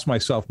to cost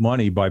myself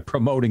money by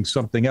promoting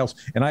something else.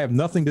 And I have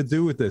nothing to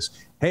do with this.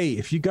 Hey,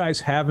 if you guys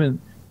haven't,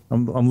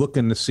 I'm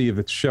looking to see if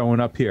it's showing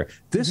up here.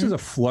 This is a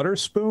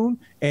Flutterspoon.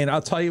 And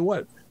I'll tell you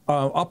what,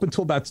 up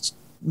until about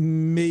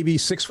maybe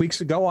 6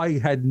 weeks ago, I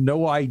had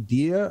no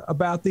idea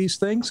about these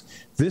things.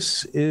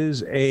 This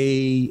is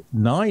a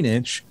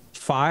 9-inch,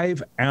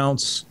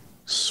 5-ounce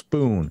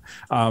spoon.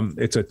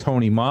 It's a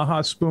Tony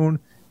Maha spoon.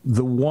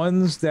 The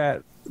ones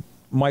that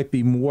might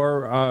be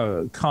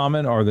more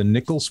common are the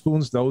nickel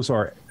spoons. Those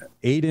are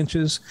 8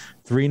 inches,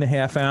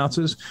 3.5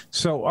 ounces.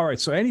 So, all right.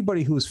 So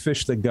anybody who's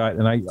fished the Gut,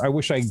 and I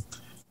wish I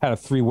had a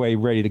 3-way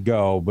ready to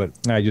go, but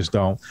I just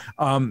don't.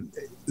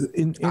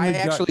 I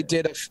actually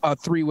did a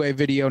 3-way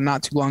video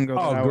not too long ago.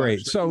 Oh,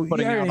 great. So,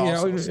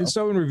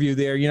 so in review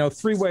there,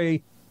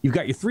 3-way, you've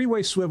got your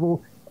 3-way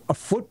swivel. A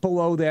foot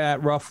below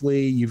that,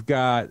 roughly, you've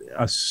got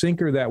a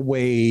sinker that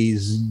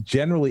weighs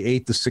generally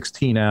 8 to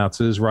 16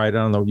 ounces, right? I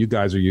don't know what you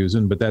guys are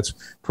using, but that's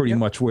pretty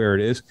much where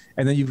it is.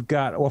 And then you've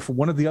got off of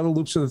one of the other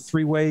loops of the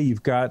 3-way,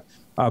 you've got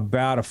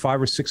about a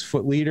 5 or 6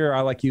 foot leader.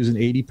 I like using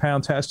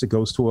 80-pound test. It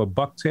goes to a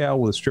bucktail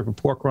with a strip of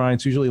pork rind.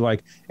 It's usually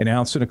like 1.25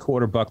 ounces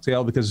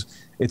bucktail because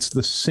it's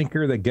the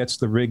sinker that gets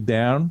the rig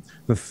down.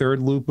 The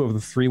third loop of the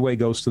 3-way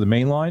goes to the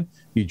main line.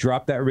 You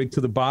drop that rig to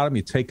the bottom,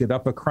 you take it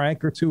up a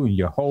crank or two, and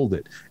you hold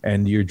it.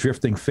 And you're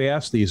drifting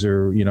fast. These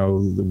are,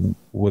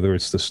 whether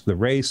it's the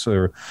race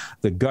or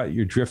the gut,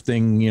 you're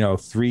drifting,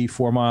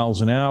 3-4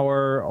 miles an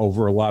hour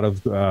over a lot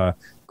of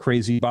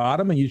crazy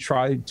bottom, and you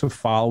try to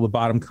follow the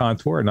bottom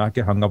contour and not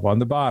get hung up on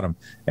the bottom.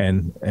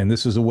 And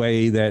this is a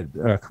way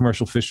that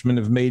commercial fishermen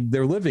have made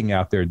their living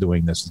out there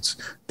doing this. It's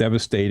a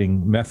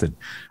devastating method.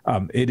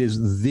 It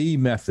is the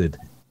method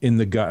in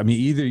the gut. I mean,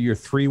 either you're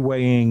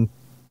 3-weighing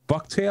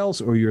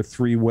bucktails or you're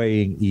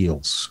 3-weighing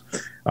eels,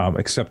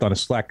 except on a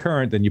slack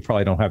current, then you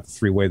probably don't have to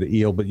 3-weigh the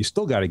eel, but you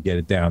still got to get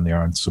it down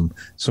there on some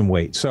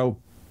weight. So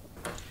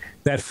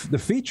the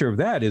feature of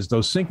that is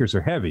those sinkers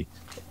are heavy.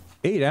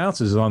 8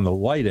 ounces is on the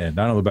light end.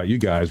 I don't know about you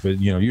guys, but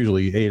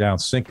usually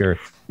 8-ounce sinker,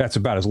 that's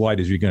about as light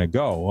as you're going to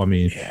go. I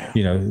mean,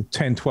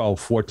 10, 12,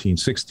 14,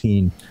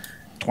 16,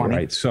 20.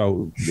 Right.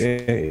 So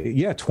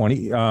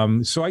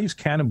 20. So I use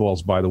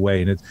cannonballs, by the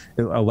way, and it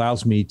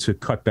allows me to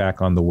cut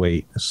back on the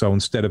weight. So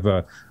instead of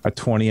a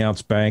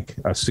 20-ounce bank,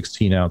 a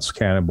 16-ounce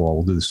cannonball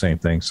will do the same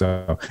thing.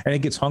 So, and it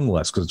gets hung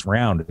less because it's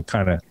round. It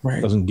kind of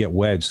doesn't get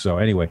wedged. So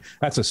anyway,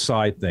 that's a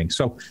side thing.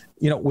 So,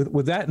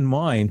 with that in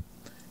mind,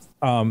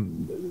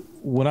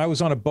 when I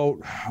was on a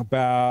boat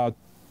about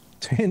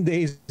 10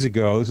 days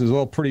ago, this is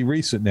all pretty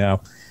recent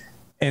now,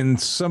 and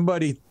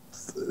somebody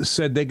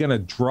said they're going to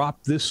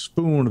drop this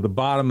spoon to the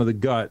bottom of the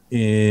gut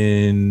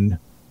we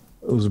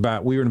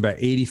were in about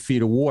 80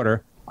 feet of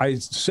water. I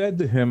said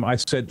to him,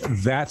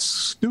 that's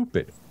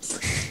stupid.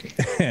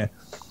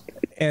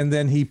 And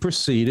then he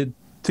proceeded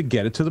to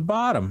get it to the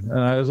bottom. And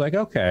I was like,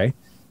 okay.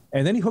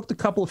 And then he hooked a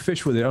couple of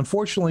fish with it.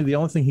 Unfortunately, the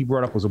only thing he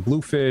brought up was a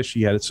bluefish.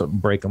 He had something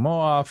break him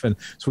off. And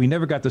so we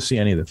never got to see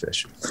any of the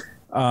fish.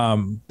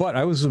 But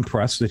I was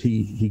impressed that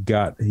he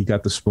got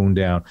the spoon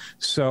down.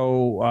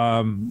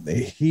 So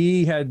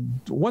he had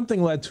one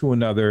thing led to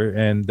another,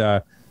 and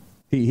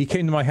he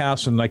came to my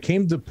house, and I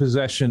came to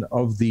possession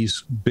of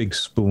these big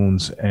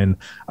spoons. And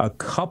a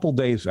couple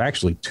days,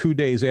 actually 2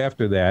 days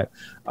after that,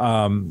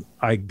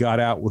 I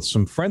got out with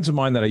some friends of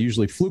mine that I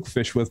usually fluke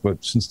fish with,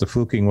 but since the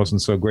fluking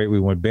wasn't so great,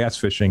 we went bass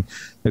fishing.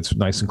 It's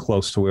nice and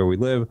close to where we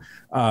live.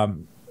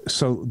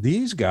 So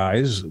these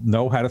guys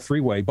know how to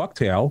 3-weigh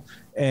bucktail,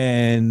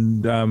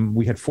 and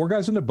we had 4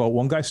 guys in the boat.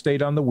 One guy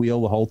stayed on the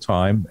wheel the whole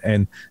time,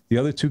 and the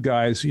other 2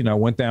 guys,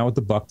 went down with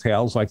the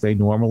bucktails like they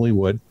normally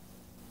would.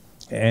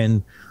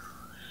 And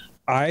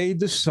I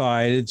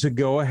decided to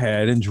go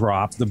ahead and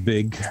drop the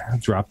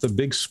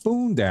big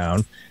spoon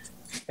down.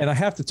 And I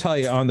have to tell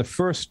you, on the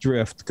first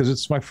drift, because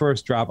it's my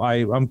first drop,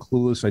 I'm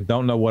clueless. I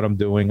don't know what I'm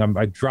doing.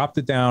 I dropped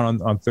it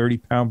down on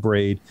 30-pound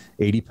braid,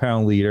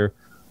 80-pound leader.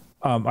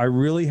 I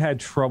really had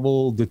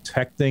trouble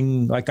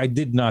detecting, I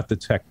did not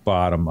detect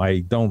bottom.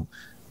 I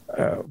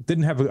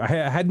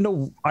had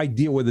no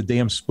idea where the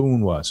damn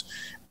spoon was.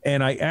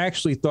 And I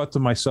actually thought to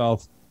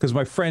myself, because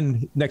my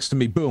friend next to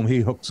me, boom, he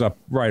hooks up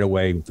right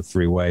away with the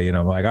 3-way. And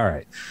I'm like, all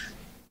right.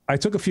 I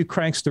took a few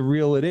cranks to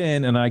reel it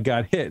in, and I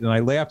got hit. And I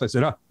laughed. I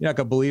said, oh, you're not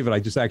going to believe it. I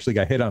just actually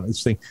got hit on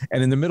this thing.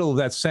 And in the middle of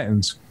that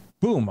sentence,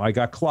 boom, I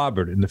got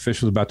clobbered. And the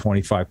fish was about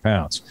 25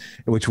 pounds,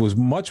 which was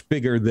much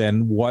bigger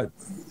than what,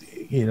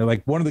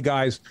 one of the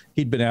guys,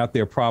 he'd been out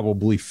there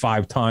probably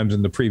 5 times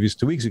in the previous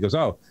 2 weeks. He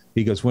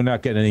goes, we're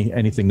not getting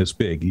anything this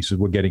big. He said,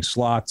 we're getting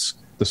slots.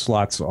 The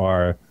slots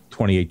are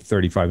 28 to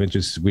 35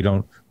 inches. We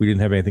didn't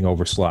have anything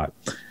over slot.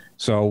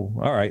 So,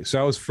 all right. So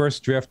that was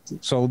first drift.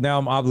 So now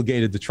I'm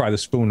obligated to try the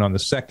spoon on the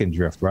second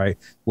drift, right?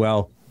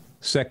 Well,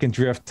 second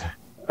drift,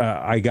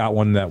 I got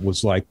one that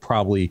was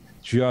probably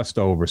just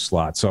over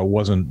slot. So it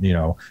wasn't,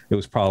 it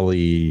was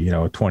probably,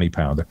 a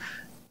 20-pounder.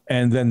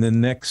 And then the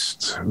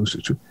next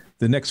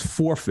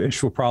 4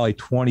 fish were probably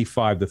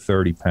 25 to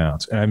 30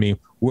 pounds. And I mean,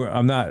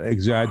 I'm not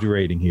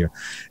exaggerating here.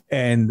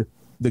 And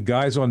the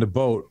guys on the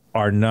boat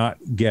are not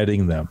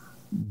getting them.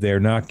 They're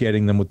not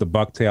getting them with the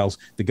bucktails.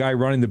 The guy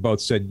running the boat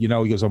said, he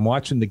goes, I'm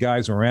watching the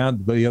guys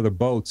around the other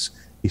boats.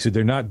 He said,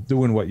 they're not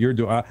doing what you're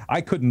doing.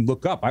 I couldn't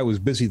look up. I was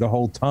busy the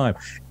whole time.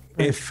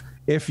 If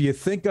you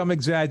think I'm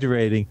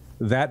exaggerating,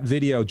 that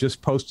video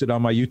just posted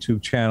on my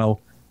YouTube channel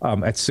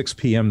at 6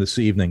 p.m. this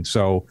evening.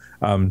 So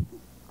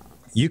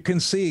you can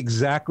see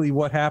exactly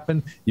what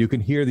happened. You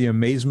can hear the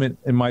amazement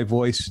in my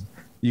voice.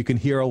 You can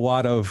hear a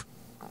lot of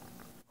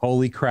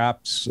holy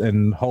craps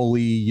and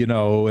holy,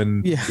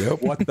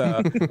 what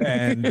the,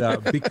 and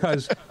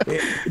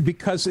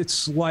because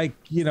it's like,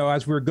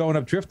 as we were going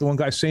up drift, the one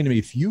guy saying to me,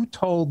 if you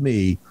told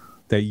me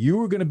that you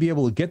were going to be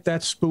able to get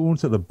that spoon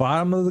to the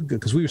bottom of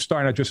because we were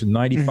starting out just in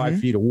 95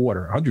 feet of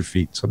water, 100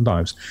 feet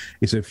sometimes.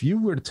 He said, if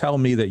you were to tell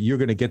me that you're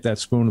going to get that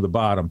spoon to the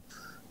bottom,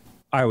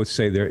 I would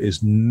say there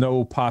is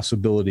no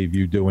possibility of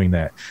you doing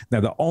that. Now,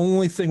 the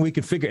only thing we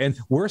can figure, and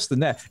worse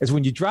than that, is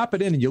when you drop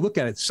it in and you look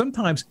at it,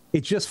 sometimes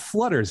it just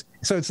flutters.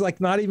 So it's like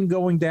not even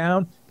going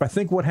down. But I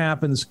think what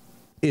happens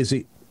is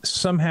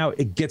somehow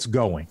it gets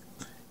going.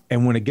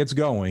 And when it gets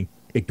going,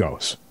 it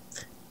goes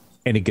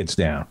and it gets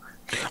down.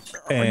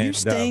 Are you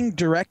staying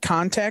direct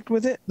contact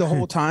with it the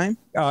whole time?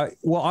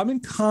 Well, I'm in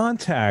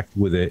contact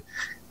with it.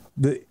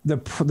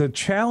 The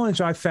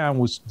challenge I found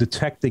was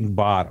detecting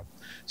bottom.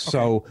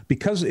 So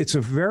because it's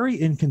a very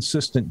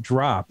inconsistent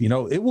drop, you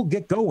know, it will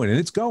get going and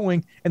it's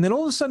going, and then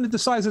all of a sudden it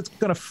decides it's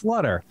going to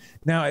flutter.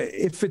 Now,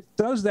 if it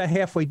does that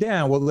halfway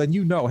down, well, then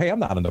you know, hey, I'm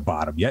not on the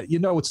bottom yet. You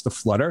know, it's the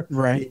flutter.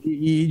 Right.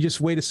 You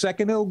just wait a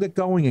second, it'll get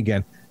going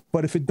again.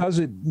 But if it does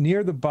it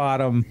near the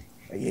bottom,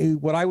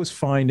 what I was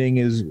finding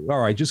is, all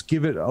right, just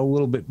give it a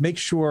little bit. Make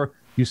sure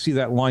you see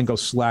that line go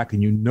slack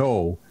and you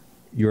know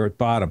you're at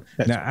bottom.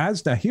 Now,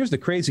 here's the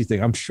crazy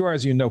thing. I'm sure,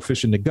 as you know,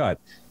 fishing the gut,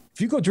 if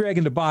you go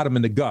dragging the bottom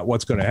in the gut,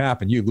 what's going to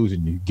happen? You're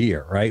losing your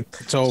gear, right?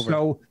 It's over.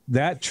 So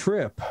that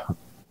trip,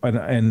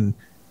 and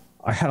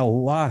I had a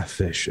lot of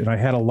fish, and I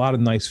had a lot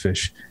of nice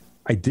fish.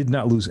 I did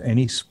not lose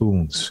any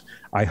spoons.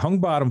 I hung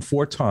bottom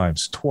 4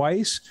 times.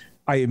 Twice,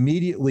 I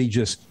immediately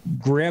just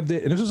grabbed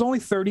it, and this was only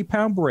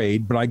 30-pound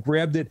braid, but I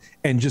grabbed it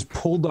and just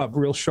pulled up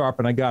real sharp,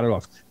 and I got it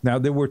off. Now,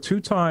 there were 2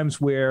 times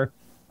where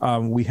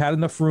we had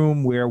enough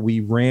room where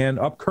we ran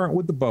up current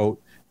with the boat,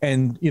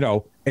 and you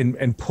know,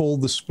 and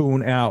pulled the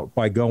spoon out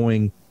by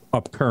going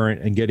up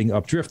current and getting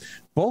up drift.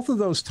 Both of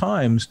those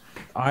times,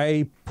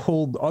 I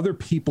pulled other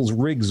people's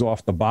rigs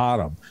off the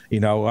bottom. You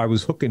know, I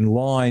was hooking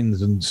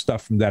lines and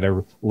stuff that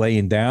are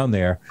laying down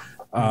there.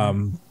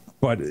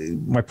 But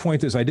my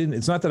point is,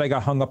 it's not that I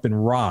got hung up in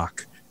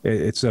rock.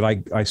 It's that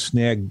I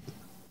snagged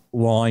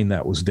line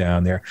that was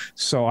down there.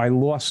 So I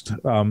lost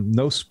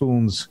no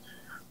spoons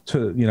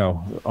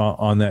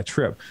on that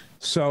trip.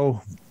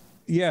 So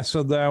yeah,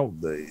 so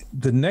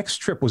the next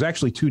trip was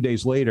actually 2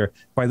 days later.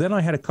 By then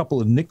I had a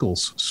couple of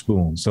Nichols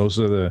spoons. Those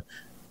are the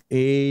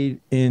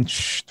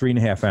 8-inch,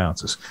 3.5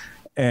 ounces.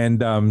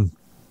 And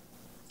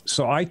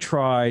so I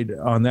tried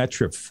on that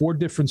trip 4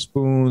 different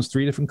spoons,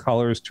 3 different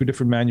colors, 2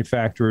 different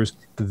manufacturers.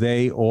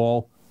 They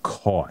all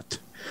caught.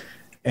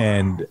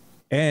 And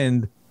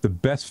the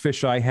best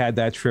fish I had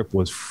that trip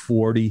was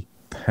 40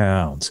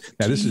 pounds.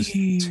 Now, this is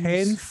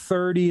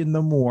 10:30 in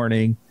the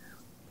morning.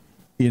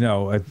 You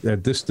know,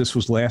 this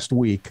was last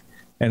week,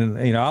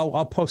 and you know,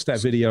 I'll post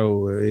that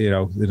video. You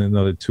know, in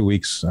another 2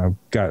 weeks. I'm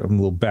a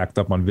little backed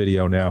up on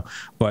video now,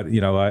 but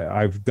you know,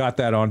 I've got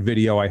that on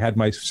video. I had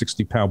my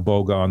 60-pound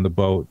boga on the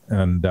boat,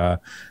 and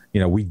you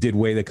know, we did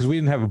weigh that because we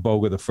didn't have a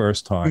boga the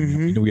first time.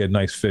 You know, we had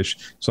nice fish,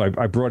 so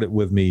I brought it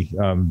with me.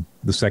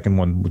 The second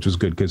one, which was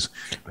good because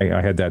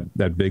I had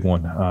that big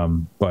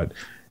one. But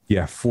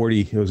yeah,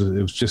 40. It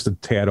was just a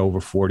tad over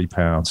 40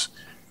 pounds.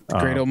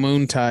 Great old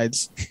moon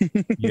tides.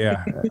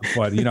 Yeah,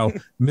 but you know,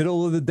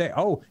 middle of the day.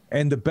 Oh,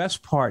 and the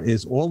best part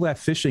is all that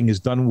fishing is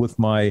done with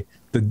I'm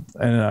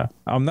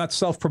not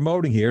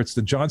self-promoting here. It's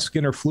the John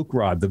Skinner fluke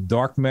rod, the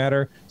dark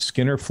matter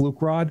Skinner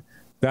fluke rod.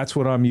 That's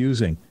what I'm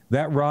using.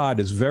 That rod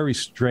is very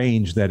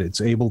strange that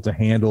it's able to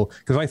handle,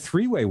 because I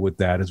 3-way with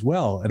that as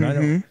well,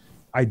 and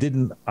I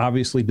didn't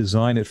obviously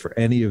design it for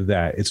any of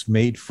that. It's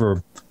made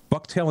for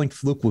bucktailing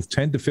fluke with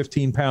 10 to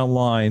 15 pound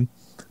line,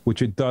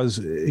 which it does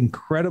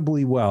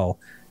incredibly well.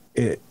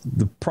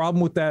 The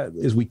problem with that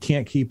is we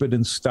can't keep it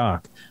in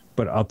stock,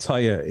 but I'll tell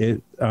you,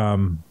 it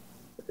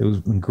was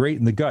great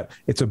in the gut.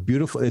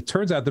 It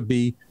turns out to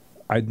be,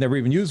 I'd never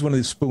even used one of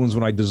these spoons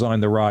when I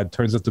designed the rod.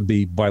 Turns out to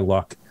be, by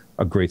luck,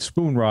 a great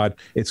spoon rod.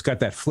 It's got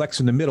that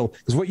flex in the middle,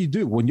 because what you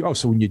do when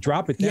you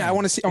drop it down. Yeah, I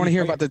want to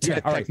hear about the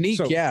technique.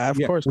 So, of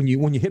course. When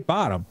you hit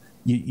bottom,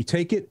 you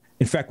take it.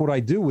 In fact, what I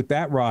do with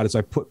that rod is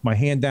I put my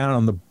hand down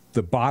on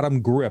the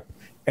bottom grip,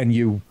 and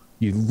you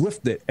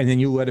lift it, and then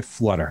you let it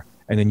flutter.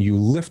 And then you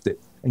lift it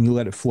and you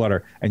let it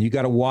flutter. And you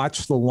got to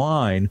watch the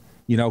line,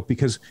 you know,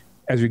 because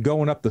as you're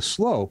going up the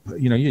slope,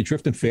 you know, you're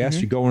drifting fast.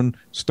 You're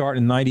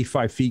starting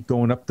 95 feet,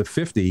 going up to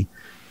 50.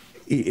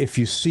 If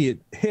you see it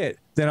hit,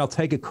 then I'll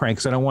take a crank,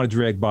 because I don't want to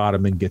drag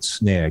bottom and get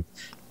snagged.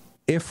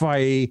 If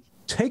I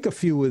take a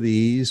few of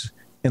these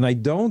and I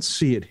don't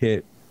see it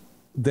hit,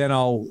 then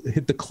I'll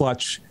hit the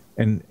clutch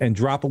and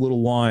drop a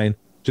little line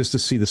just to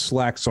see the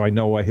slack, so I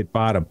know I hit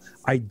bottom.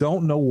 I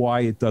don't know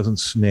why it doesn't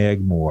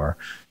snag more.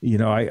 You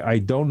know, I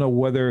don't know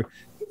whether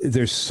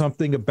there's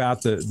something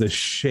about the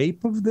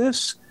shape of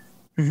this.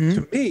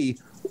 To me,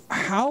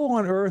 how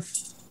on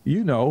earth,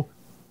 you know,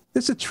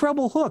 it's a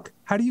treble hook.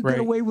 How do you get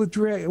away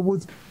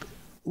with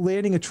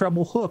landing a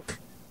treble hook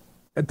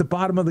at the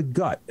bottom of the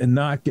gut and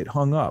not get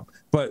hung up?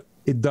 But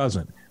it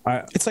doesn't.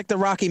 It's like the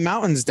Rocky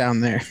Mountains down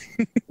there.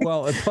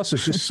 Well, and plus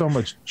there's just so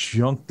much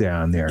junk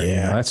down there. Yeah, you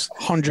know, that's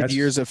 100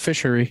 years of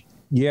fishery.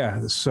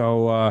 Yeah,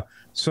 so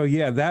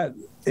yeah,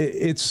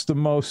 it's the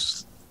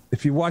most.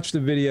 If you watch the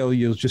video,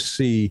 you'll just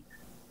see,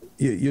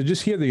 you'll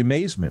just hear the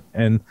amazement.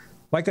 And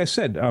like I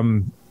said,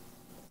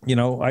 you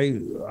know,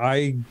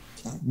 I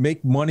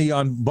make money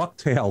on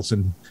bucktails,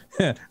 and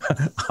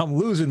I'm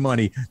losing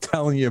money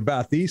telling you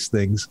about these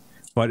things.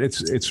 But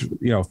it's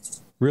you know,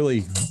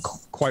 really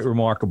quite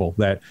remarkable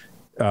that.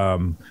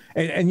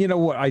 And you know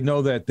what? I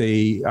know that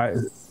they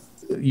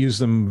use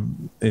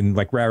them in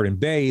like Raritan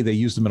Bay. They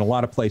use them in a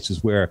lot of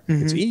places where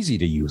it's easy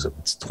to use them.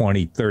 It's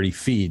 20, 30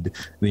 feet.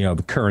 You know,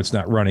 the current's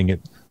not running at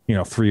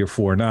 3 or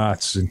 4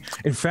 knots. And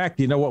in fact,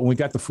 you know what, when we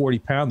got the 40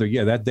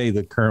 pounder, that day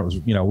the current was,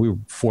 we were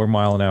 4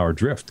 mile an hour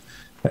drift.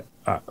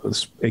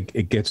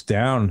 It gets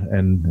down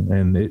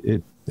and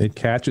it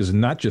catches,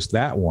 and not just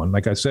that one.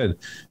 Like I said,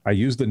 I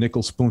used the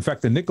nickel spoon. In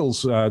fact, the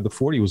nickels, the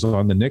 40 was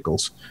on the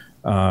nickels,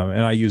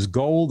 and I used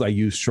gold, I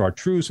used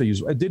chartreuse,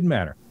 it didn't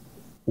matter.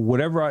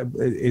 Whatever,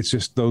 it's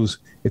just those.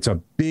 It's a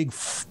big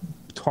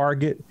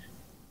target.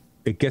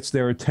 It gets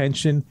their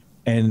attention,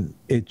 and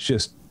it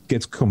just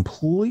gets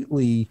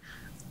completely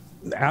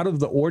out of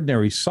the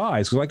ordinary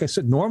size. Because, like I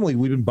said, normally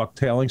we've been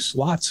bucktailing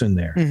slots in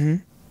there. Mm-hmm.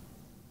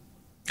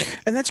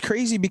 And that's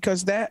crazy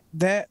because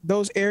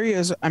those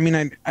areas, I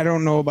mean, I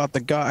don't know about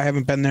the gut. I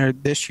haven't been there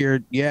this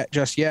year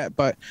just yet,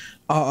 but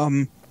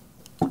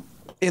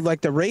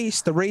like the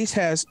race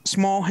has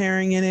small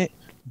herring in it,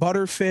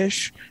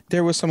 butterfish.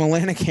 There was some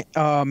Atlantic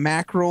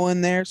mackerel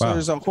in there. So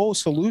there's a whole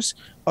slew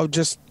of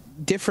just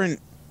different,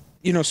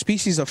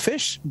 species of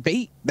fish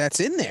bait that's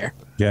in there.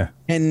 Yeah.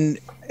 And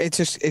it's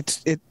just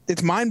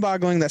it's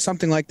mind-boggling that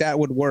something like that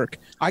would work.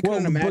 I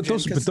couldn't imagine.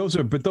 But those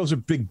are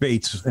big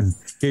baits, and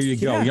here you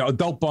go.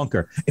 Adult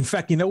bunker. In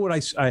fact, you know what I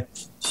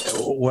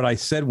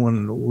said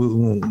when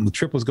the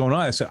trip was going on?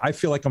 I said I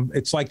feel like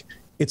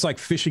it's like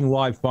fishing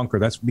live bunker.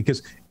 That's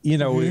because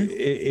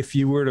if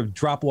you were to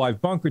drop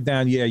live bunker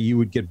down, you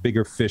would get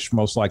bigger fish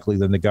most likely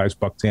than the guys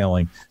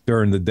bucktailing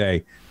during the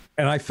day.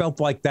 And I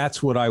felt like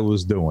that's what I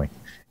was doing.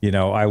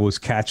 I was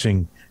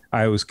catching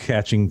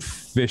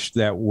fish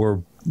that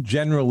were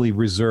generally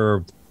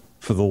reserved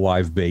for the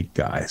live bait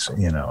guys.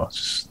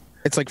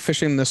 It's like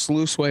fishing the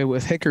sluice way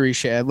with hickory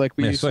shad, like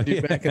we used to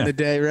do back in the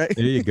day, right?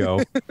 There you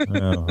go.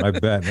 I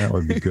bet that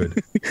would be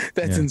good.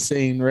 That's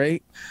insane,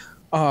 right?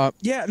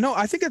 No,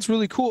 I think that's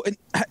really cool. And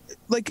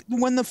like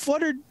when the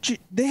Flutter,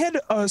 they had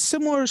a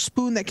similar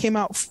spoon that came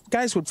out,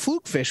 guys would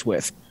fluke fish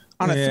with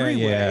on a 3-way.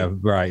 Yeah,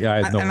 right.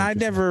 I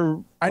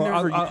never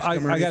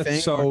got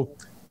it. So.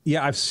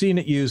 Yeah, I've seen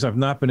it used. I've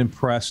not been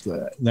impressed.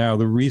 Now,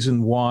 the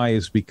reason why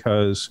is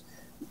because,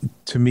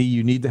 to me,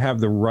 you need to have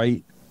the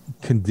right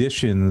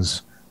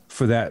conditions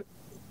for that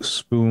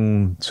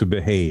spoon to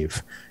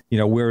behave.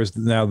 Whereas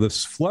now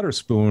this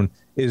Flutterspoon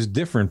is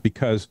different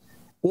because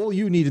all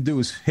you need to do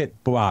is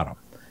hit bottom.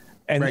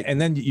 And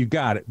then you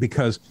got it.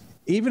 Because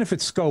even if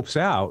it scopes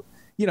out,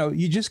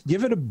 you just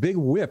give it a big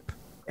whip.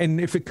 And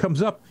if it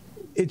comes up,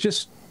 it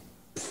just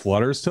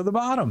flutters to the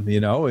bottom,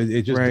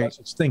 it just does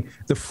its thing.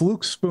 The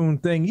fluke spoon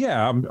thing,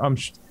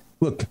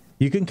 look,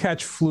 you can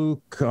catch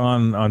fluke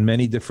on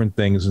many different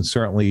things, and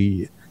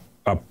certainly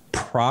a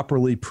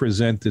properly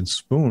presented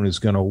spoon is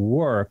going to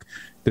work.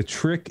 The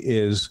trick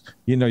is,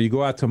 you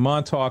go out to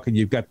Montauk and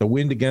you've got the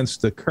wind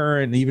against the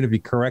current, and even if you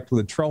correct with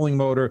a trolling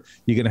motor,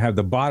 you're going to have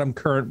the bottom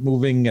current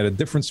moving at a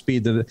different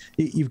speed.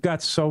 You've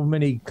got so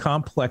many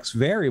complex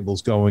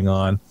variables going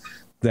on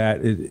that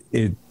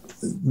it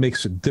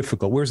makes it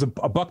difficult. Whereas a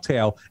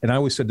bucktail, and I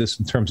always said this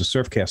in terms of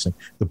surf casting,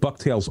 the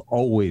bucktail's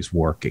always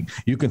working.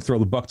 You can throw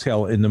the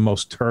bucktail in the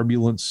most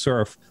turbulent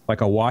surf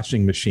like a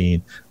washing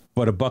machine,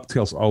 but a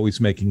bucktail's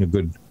always making a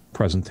good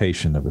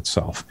presentation of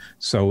itself.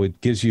 So it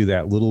gives you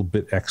that little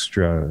bit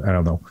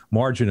extra,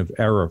 margin of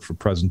error for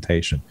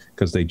presentation,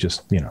 because they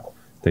just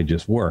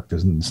work.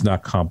 It's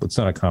not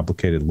a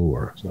complicated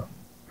lure.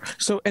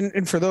 So,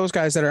 and for those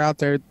guys that are out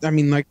there, I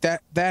mean, like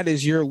that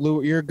is your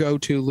lure, your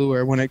go-to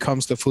lure when it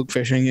comes to fluke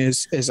fishing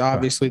is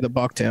obviously the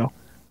bucktail.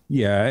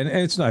 Yeah. And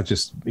it's not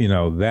just,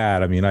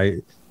 that. I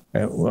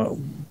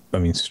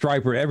mean,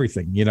 striper,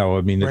 everything,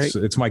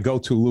 it's my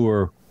go-to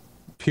lure,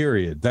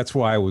 period. That's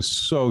why I was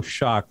so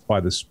shocked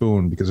by the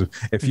spoon, because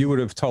if you would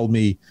have told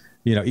me,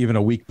 even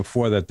a week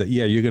before that,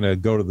 you're going to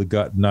go to the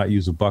gut and not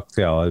use a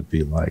bucktail, I'd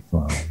be like,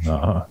 well,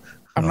 no.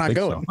 I'm not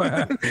going. So.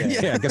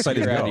 I guess I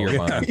didn't go. Out of your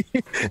mind.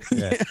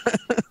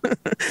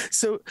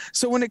 So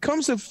when it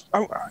comes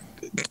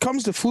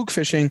to fluke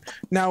fishing,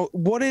 now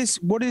what is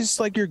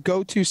like your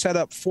go-to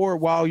setup for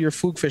while you're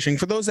fluke fishing?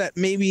 For those that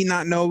maybe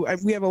not know,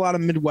 we have a lot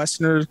of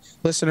Midwesterners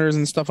listeners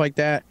and stuff like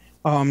that.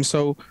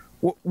 So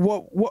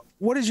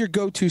what is your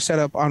go-to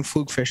setup on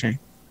fluke fishing?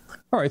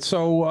 All right.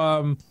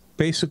 So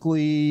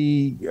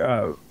basically,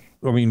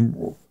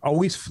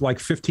 always like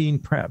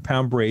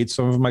 15-pound braids.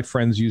 Some of my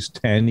friends use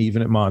 10,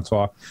 even at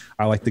Montauk.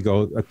 I like to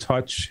go a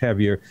touch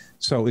heavier.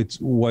 So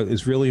what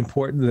is really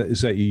important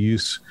is that you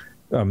use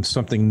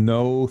something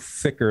no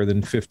thicker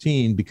than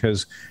 15,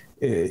 because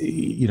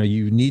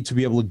you need to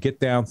be able to get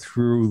down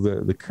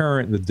through the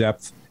current, the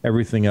depth,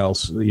 everything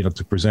else,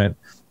 to present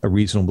a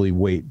reasonably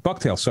weight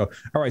bucktail. So,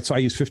 all right, so I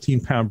use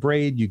 15-pound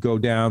braid. You go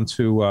down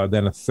to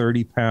then a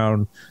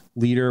 30-pound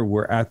leader.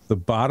 We're at the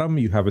bottom.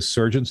 You have a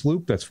surgeon's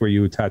loop. That's where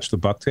you attach the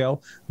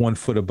bucktail. 1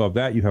 foot above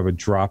that, you have a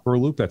dropper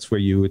loop. That's where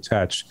you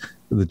attach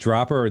the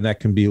dropper, and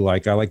that can be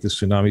like, I like the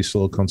Tsunami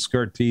silicone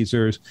skirt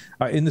teasers.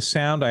 In the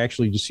Sound, I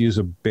actually just use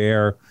a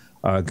bare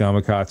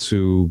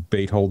Gamakatsu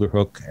bait holder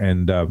hook,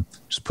 and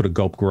just put a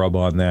gulp grub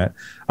on that.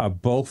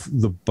 Both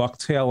the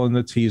bucktail and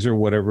the teaser,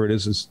 whatever it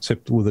is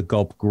tipped with a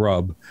gulp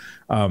grub.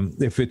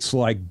 If it's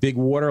like big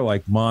water,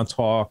 like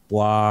Montauk,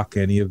 Block,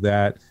 any of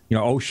that,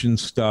 ocean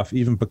stuff,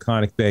 even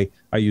Peconic Bay,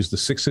 I use the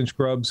 6-inch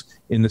grubs.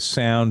 In the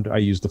Sound, I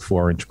use the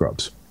 4-inch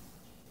grubs.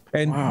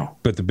 And wow.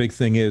 But the big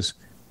thing is,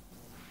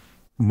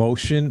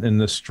 motion in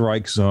the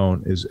strike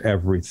zone is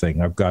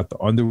everything. I've got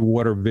the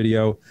underwater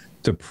video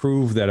to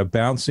prove that a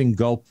bouncing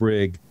gulp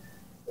rig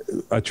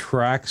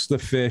attracts the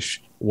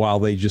fish while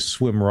they just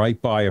swim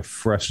right by a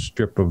fresh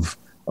strip of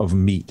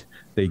meat.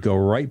 They go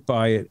right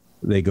by it.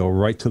 They go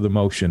right to the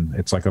motion.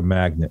 It's like a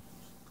magnet.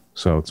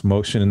 So it's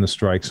motion in the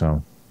strike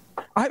zone.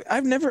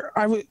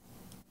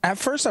 At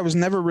first I was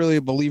never really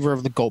a believer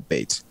of the gulp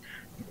baits,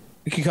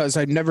 because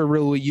I'd never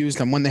really used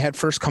them when they had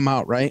first come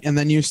out, right? And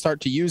then you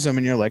start to use them,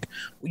 and you're like,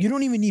 you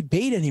don't even need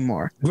bait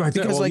anymore. Right.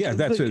 Because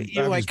that's it.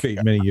 I was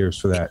bait many years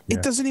for that.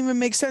 It doesn't even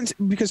make sense,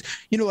 because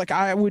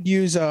I would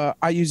use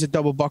I use a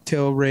double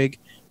bucktail rig,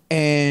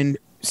 and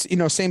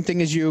same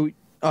thing as you,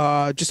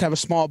 just have a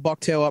small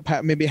bucktail up,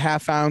 maybe a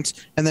 ½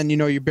 ounce, and then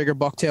your bigger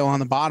bucktail on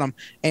the bottom,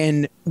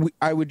 and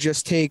I would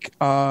just take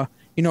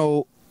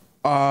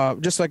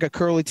just like a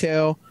curly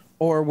tail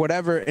or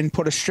whatever, and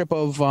put a strip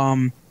of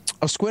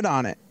squid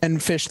on it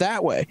and fish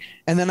that way.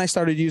 And then I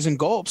started using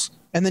gulps,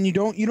 and then you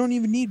don't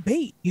even need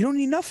bait. You don't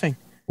need nothing.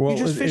 Well, you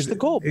just fish the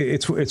gulp.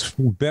 It's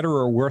better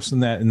or worse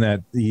than that, in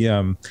that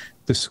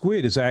the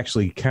squid is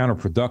actually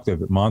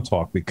counterproductive at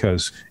Montauk,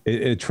 because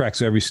it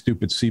attracts every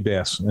stupid sea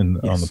bass on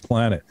the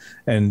planet.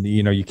 And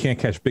you can't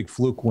catch big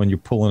fluke when you're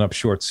pulling up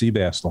short sea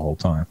bass the whole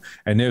time.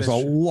 And there's a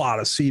lot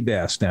of sea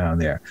bass down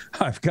there.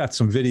 I've got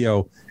some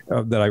video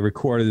that I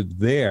recorded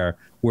there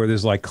where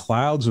there's like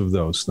clouds of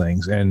those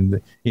things,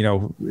 and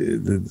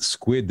the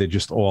squid, they're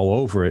just all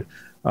over it.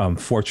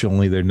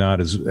 Fortunately, they're not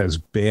as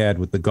bad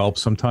with the gulp.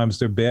 Sometimes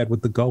they're bad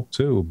with the gulp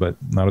too, but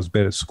not as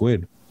bad as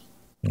squid.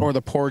 Or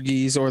the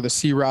porgies, or the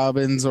sea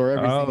robins, or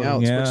everything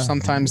else, which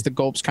sometimes the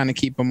gulps kind of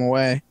keep them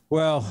away.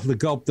 Well, the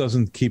gulp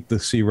doesn't keep the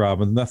sea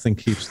robin. Nothing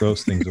keeps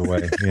those things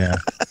away. Yeah.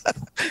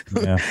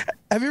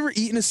 Have you ever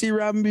eaten a sea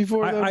robin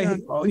before?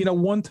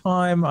 One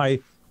time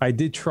I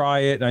did try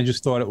it, and I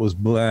just thought it was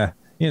blah.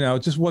 It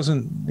just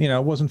wasn't,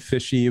 it wasn't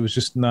fishy. It was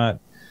just not,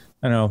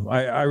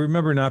 I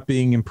remember not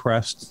being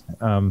impressed.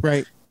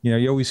 Right.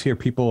 You always hear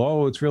people,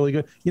 oh, it's really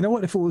good. You know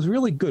what? If it was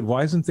really good,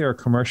 why isn't there a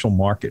commercial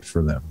market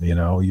for them?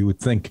 You would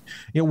think,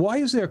 why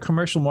is there a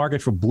commercial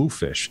market for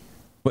bluefish,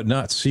 but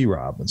not sea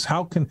robins?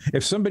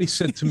 If somebody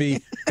said to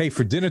me, hey,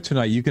 for dinner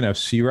tonight, you can have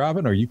sea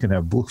robin or you can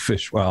have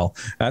bluefish. Well,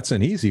 that's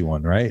an easy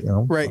one, right?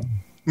 Right.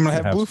 I'm going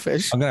to have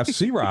bluefish. I'm going to have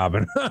sea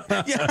robin.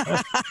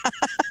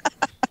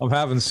 I'm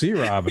having sea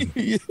robin.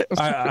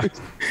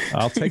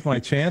 I'll take my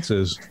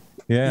chances.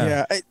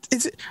 Yeah.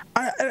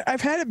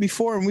 I've had it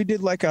before, and we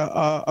did like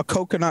a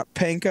coconut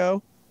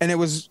panko, and it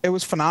was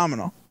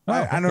phenomenal.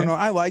 I don't know.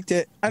 I liked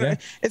it.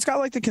 It's got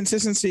like the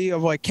consistency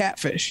of like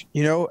catfish.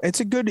 It's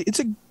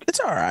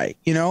all right.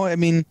 I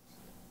mean,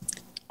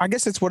 I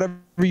guess it's whatever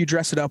you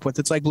dress it up with.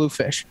 It's like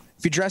bluefish.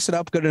 If you dress it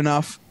up good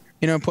enough,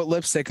 put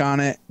lipstick on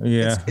it.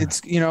 Yeah.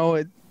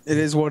 It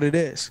is what it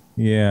is.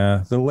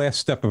 Yeah. The last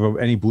step of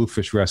any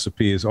bluefish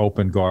recipe is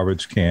open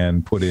garbage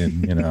can, put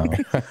in,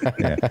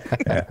 Yeah.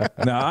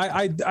 Now,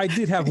 I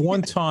did have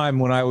one time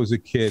when I was a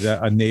kid,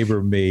 a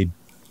neighbor made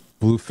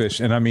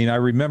bluefish. And I mean, I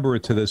remember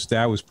it to this day.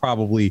 I was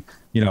probably,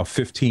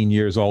 15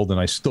 years old, and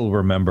I still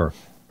remember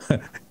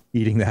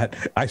eating that.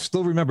 I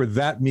still remember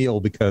that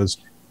meal because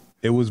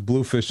it was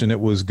bluefish and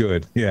it was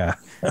good. Yeah.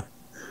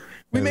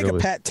 We make a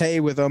pate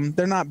with them.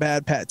 They're not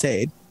bad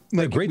pateed.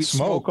 Like great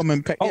smoke them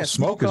and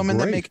smoke them and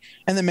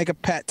then make a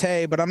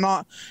pate. But I'm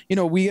not,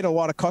 we get a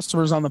lot of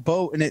customers on the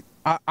boat, and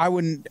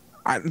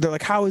they're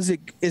like, how is it?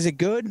 Is it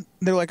good?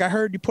 They're like, I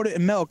heard you put it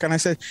in milk. And I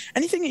said,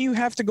 anything that you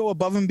have to go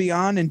above and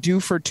beyond and do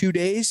for 2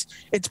 days,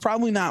 it's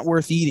probably not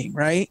worth eating,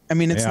 right? I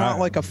mean, it's not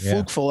like a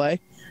fluke fillet,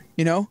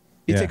 You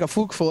take a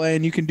fluke fillet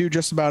and you can do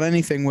just about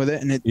anything with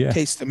it, and it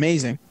tastes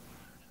amazing.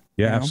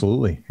 Yeah,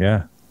 absolutely.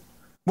 Yeah.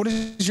 What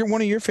is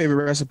one of your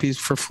favorite recipes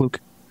for fluke?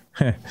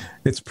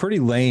 It's pretty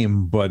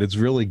lame, but it's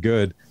really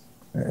good.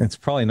 It's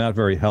probably not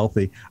very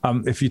healthy.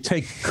 If you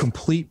take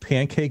complete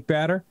pancake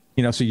batter,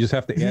 so you just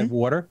have to add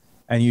water,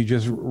 and you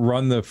just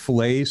run the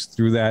fillets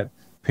through that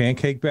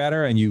pancake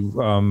batter, and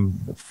you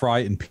fry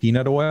it in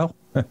peanut oil.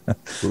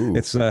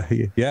 It's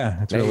really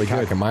good.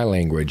 Talking my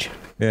language.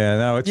 Yeah,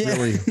 no, it's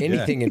really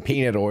anything in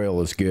peanut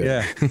oil is good.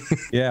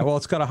 Yeah. Well,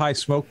 it's got a high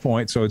smoke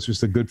point, so it's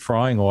just a good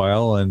frying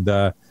oil, and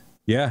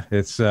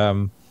it's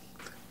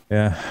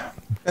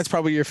That's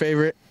probably your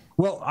favorite.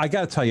 Well, I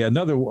got to tell you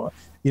another one.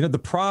 The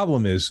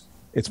problem is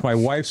it's my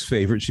wife's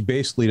favorite. She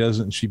basically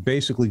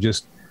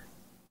just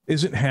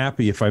isn't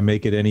happy if I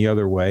make it any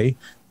other way.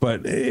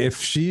 But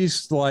if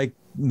she's like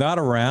not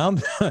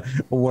around,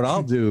 what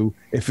I'll do,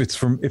 if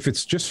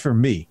it's just for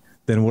me,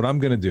 then what I'm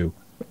going to do,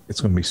 it's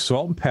going to be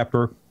salt and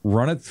pepper,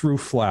 run it through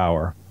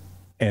flour,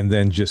 and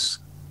then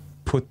just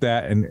put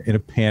that in a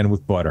pan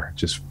with butter.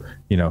 Just,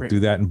 do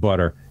that in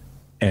butter,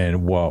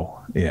 and whoa.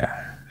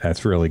 Yeah.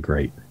 That's really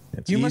great.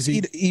 It's you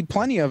easy. must eat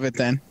plenty of it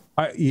then.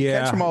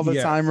 Yeah. Catch them all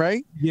the time,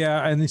 right?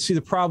 Yeah. And you see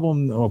the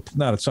problem, well,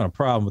 it's not a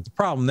problem, but the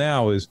problem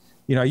now is,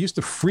 I used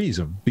to freeze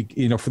them,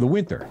 for the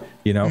winter,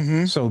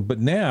 So, but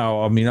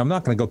now, I'm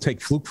not going to go take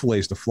fluke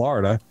fillets to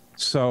Florida.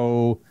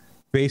 So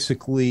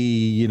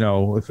basically,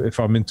 if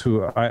I'm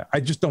into, I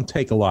just don't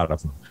take a lot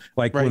of them.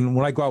 Like when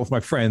I go out with my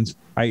friends,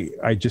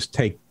 I just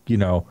take,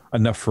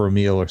 enough for a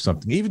meal or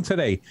something. Even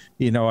today,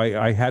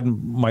 I had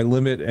my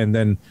limit, and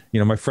then,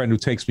 my friend who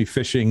takes me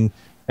fishing,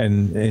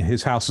 and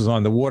his house is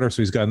on the water,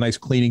 so he's got a nice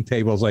cleaning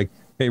table. I was like,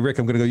 hey, Rick,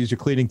 I'm going to go use your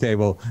cleaning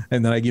table.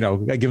 And then I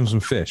give him some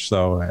fish.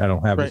 So I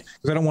don't have it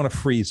because I don't want to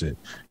freeze it.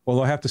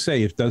 Although I have to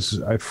say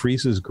it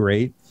freezes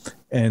great.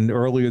 And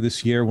earlier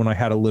this year when I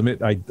had a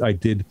limit, I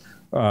did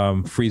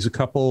freeze a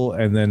couple,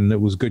 and then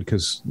it was good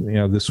because,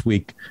 this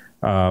week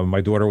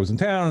my daughter was in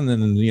town, and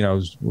then, we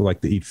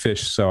like to eat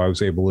fish. So I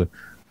was able to,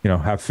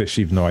 have fish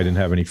even though I didn't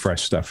have any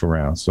fresh stuff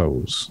around. So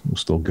it was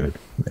still good.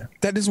 Yeah.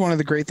 That is one of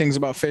the great things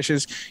about fish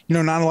is,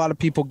 not a lot of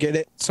people get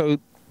it. So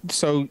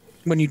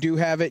when you do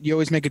have it, you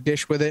always make a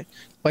dish with it.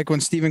 Like when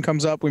Steven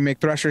comes up, we make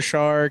thresher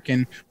shark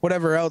and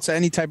whatever else,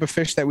 any type of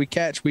fish that we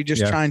catch, we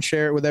just try and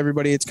share it with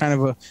everybody. It's kind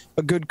of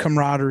a good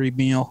camaraderie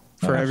meal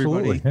for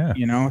everybody.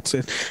 Yeah.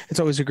 It's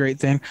always a great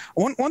thing.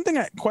 One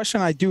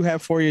question I do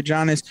have for you,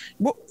 John, is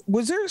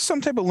was there some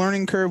type of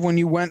learning curve when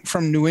you went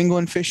from New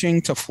England fishing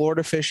to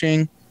Florida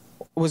fishing?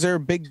 Was there a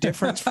big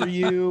difference for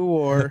you,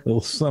 or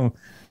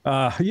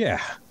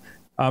yeah?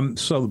 I'm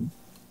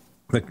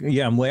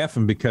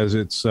laughing because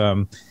it's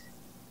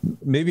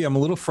maybe I'm a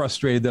little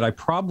frustrated that I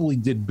probably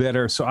did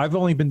better. So I've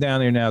only been down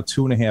there now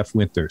 2.5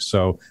 winters.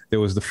 So there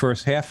was the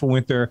first half of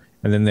winter,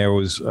 and then there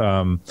was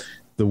the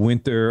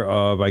winter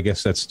of, I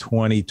guess that's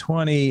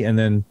 2020, and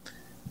then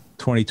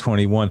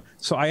 2021.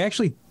 So I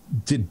actually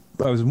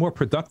I was more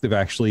productive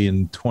actually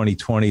in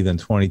 2020 than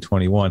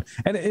 2021.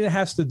 And it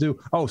has to do,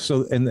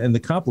 and the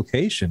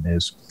complication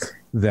is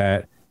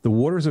that the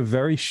waters are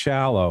very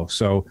shallow.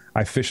 So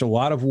I fish a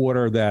lot of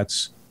water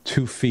that's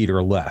 2 feet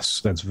or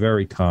less. That's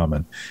very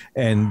common.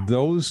 And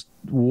those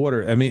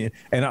water,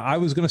 and I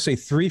was going to say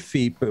 3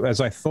 feet, but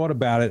as I thought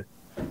about it,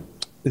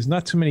 there's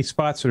not too many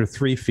spots that are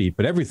 3 feet,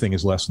 but everything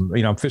is less than,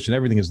 I'm fishing,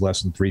 everything is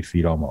less than 3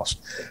 feet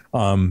almost.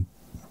 A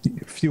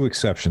few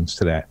exceptions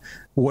to that.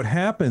 What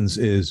happens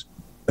is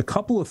a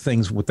couple of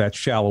things with that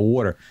shallow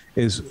water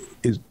is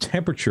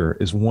temperature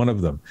is one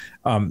of them.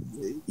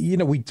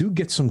 We do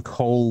get some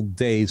cold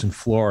days in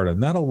Florida,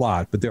 not a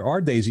lot, but there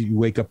are days you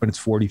wake up and it's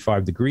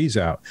 45 degrees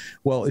out.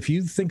 Well, if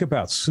you think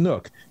about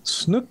snook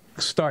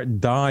start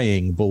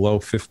dying below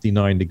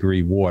 59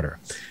 degree water.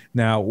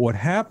 Now, what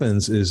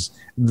happens is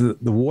the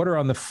water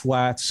on the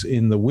flats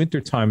in the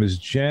wintertime is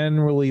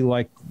generally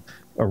like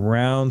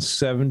around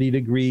 70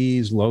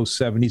 degrees, low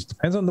 70s,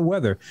 depends on the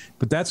weather.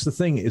 But that's the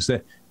thing, is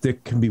that there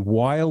can be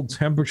wild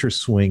temperature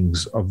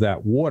swings of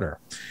that water.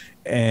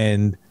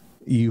 And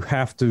you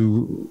have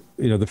to,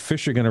 the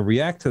fish are going to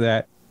react to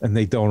that, and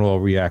they don't all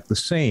react the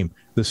same.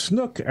 The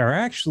snook are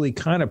actually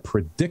kind of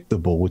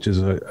predictable, which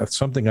is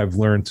something I've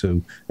learned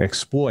to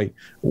exploit.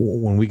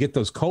 When we get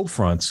those cold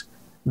fronts,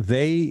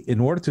 in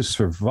order to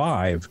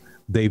survive,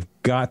 they've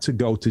got to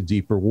go to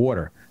deeper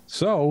water.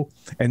 So,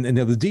 and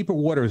the deeper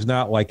water is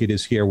not like it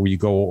is here where you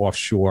go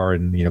offshore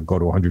and, go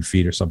to 100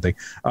 feet or something.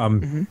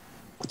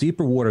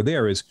 Deeper water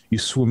there is you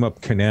swim up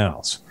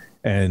canals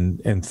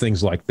and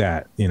things like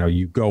that.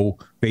 You go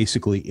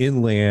basically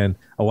inland.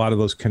 A lot of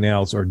those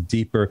canals are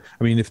deeper.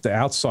 If the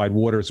outside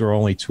waters are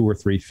only 2 or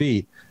 3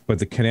 feet, but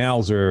the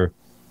canals are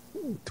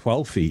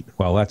 12 feet,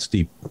 well, that's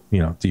deep,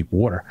 deep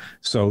water.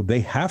 So they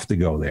have to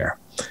go there.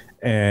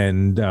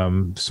 And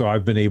so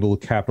I've been able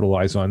to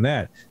capitalize on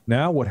that.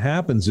 Now what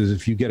happens is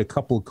if you get a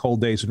couple of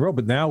cold days in a row,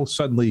 but now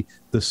suddenly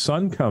the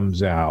sun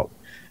comes out,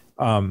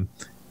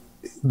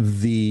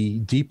 the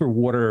deeper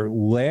water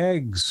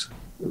lags,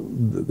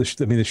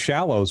 the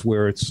shallows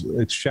where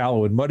it's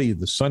shallow and muddy,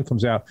 the sun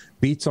comes out,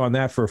 beats on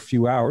that for a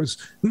few hours,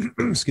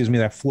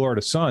 that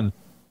Florida sun,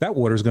 that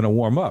water is going to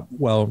warm up.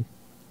 Well,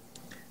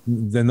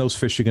 then those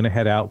fish are going to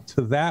head out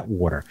to that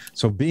water.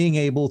 So being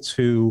able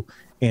to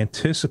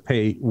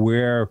anticipate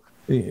where,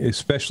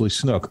 especially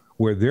snook,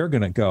 where they're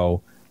going to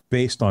go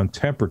based on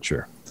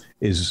temperature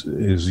is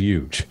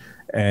huge.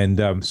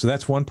 And so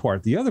that's one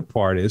part. The other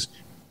part is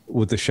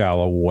with the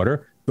shallow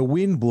water, the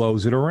wind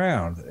blows it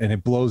around and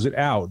it blows it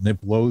out and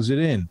it blows it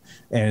in.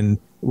 And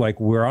like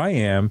where I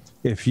am,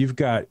 if you've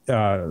got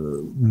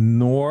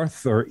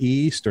north or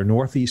east or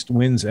northeast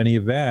winds, any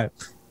of that,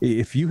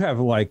 if you have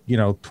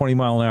 20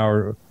 mile an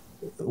hour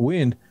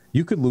wind,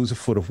 you could lose a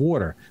foot of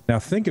water. Now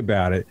think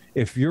about it.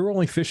 If you're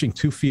only fishing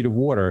 2 feet of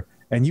water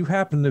and you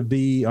happen to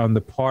be on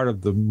the part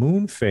of the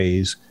moon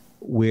phase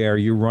where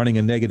you're running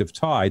a negative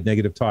tide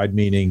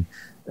meaning,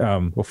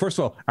 well, first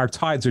of all, our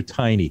tides are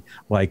tiny.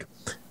 Like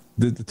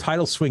the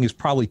tidal swing is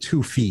probably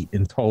 2 feet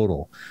in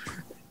total.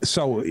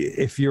 So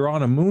if you're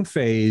on a moon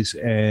phase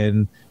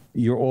and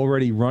you're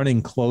already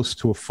running close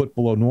to a foot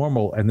below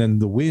normal and then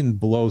the wind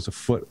blows a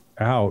foot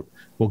out,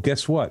 well,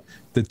 guess what?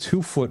 The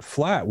 2 foot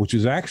flat, which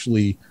is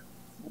actually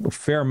a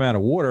fair amount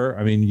of water.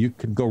 I mean, you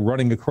can go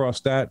running across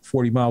that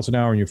 40 miles an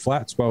hour in your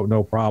flats boat,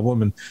 no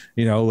problem. And,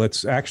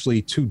 it's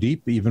actually too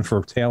deep even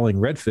for tailing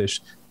redfish.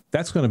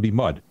 That's going to be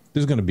mud.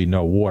 There's going to be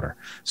no water.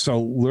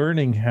 So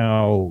learning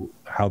how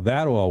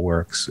that all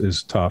works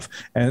is tough.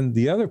 And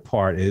the other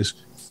part is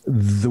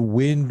the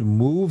wind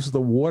moves the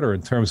water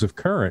in terms of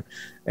current.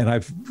 And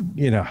I've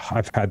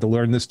had to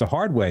learn this the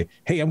hard way.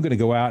 Hey, I'm going to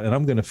go out and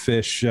I'm going to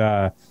fish,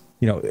 the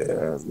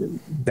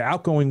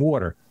outgoing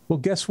water. Well,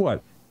 guess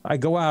what? I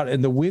go out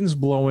and the wind's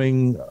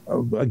blowing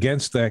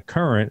against that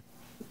current.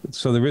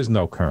 So there is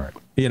no current.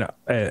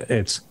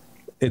 It's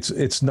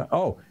not.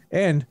 Oh,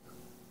 and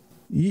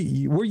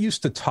we're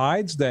used to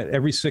tides that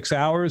every 6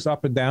 hours,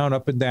 up and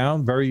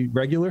down, very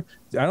regular.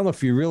 I don't know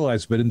if you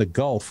realize, but in the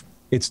Gulf,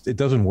 it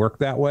doesn't work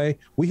that way.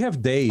 We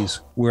have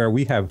days where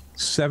we have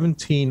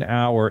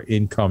 17-hour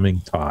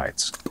incoming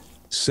tides,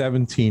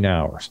 17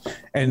 hours,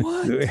 and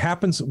it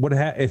happens.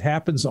 It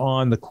happens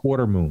on the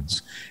quarter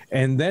moons,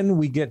 and then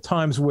we get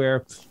times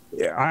where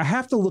I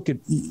have to look at.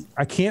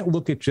 I can't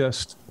look at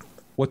just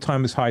what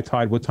time is high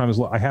tide, what time is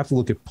low. I have to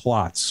look at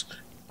plots,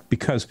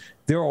 because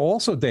there are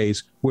also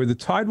days where the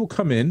tide will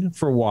come in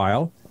for a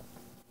while.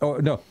 Oh,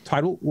 no,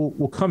 tide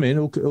will come in,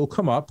 it'll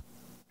come up,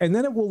 and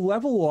then it will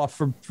level off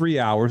for 3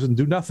 hours and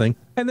do nothing,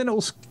 and then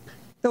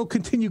it'll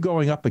continue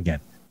going up again.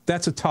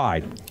 That's a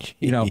tide,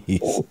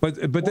 But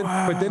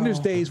then there's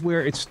days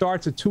where it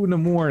starts at 2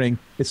 a.m.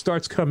 It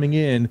starts coming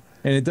in,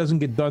 and it doesn't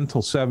get done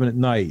till 7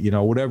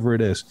 p.m. Whatever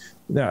it is.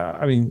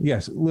 I mean,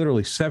 yes,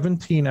 literally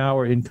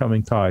 17-hour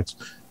incoming tides.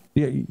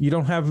 You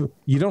don't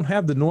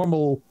have the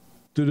normal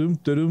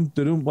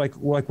da-doom, like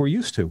we're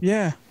used to.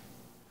 Yeah.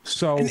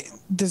 So and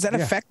does that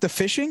affect the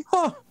fishing?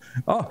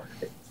 Oh.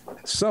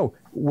 So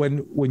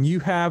when you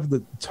have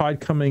the tide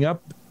coming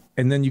up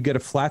and then you get a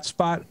flat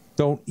spot,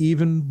 don't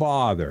even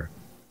bother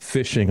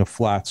fishing a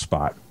flat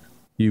spot.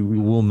 You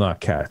will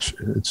not catch.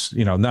 It's,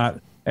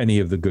 not any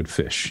of the good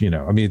fish,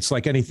 I mean, it's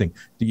like anything.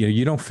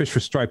 You don't fish for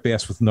striped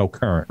bass with no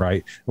current,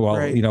 right? Well,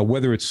 right.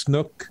 Whether it's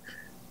snook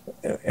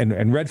and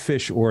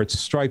redfish or it's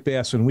striped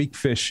bass and weak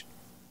fish,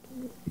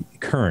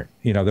 current,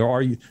 there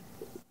are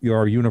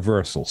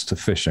universals to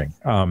fishing.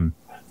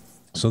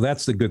 So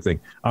that's the good thing.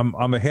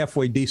 I'm a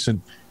halfway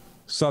decent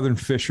southern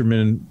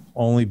fisherman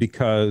only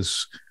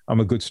because I'm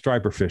a good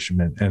striper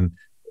fisherman. And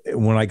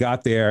when I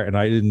got there and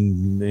I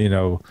didn't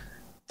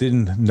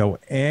know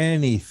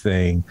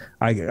anything,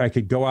 I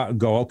could go out and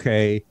go,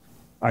 okay,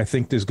 I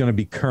think there's going to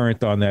be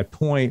current on that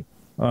point.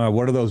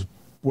 What are those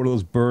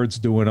birds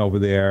doing over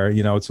there?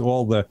 It's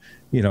all the,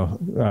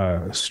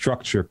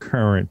 structure,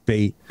 current,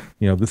 bait,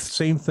 the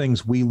same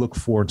things we look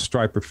for in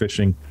striper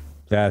fishing.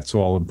 That's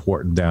all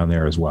important down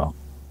there as well.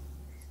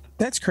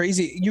 That's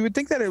crazy. You would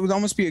think that it would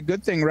almost be a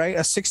good thing, right?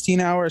 A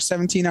 16-hour,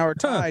 17-hour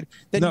tide,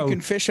 then you can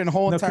fish a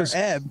whole entire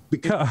ebb.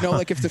 Because,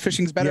 like if the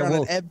fishing's better on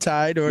an ebb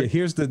tide. Or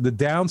here's the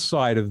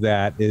downside of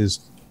that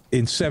is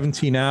in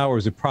 17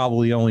 hours, it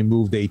probably only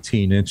moved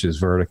 18 inches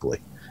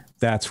vertically.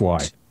 That's why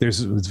it's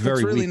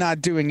very really weak.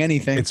 Not doing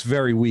anything. It's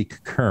very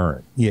weak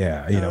current.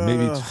 Yeah.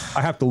 Maybe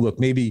I have to look,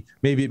 maybe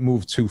it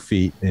moved 2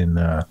 feet in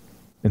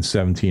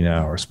 17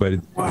 hours, but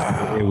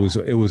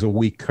it was a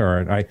weak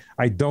current.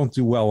 I don't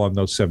do well on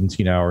those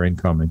 17-hour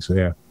incoming. So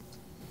yeah,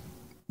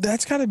 I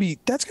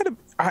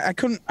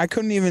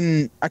couldn't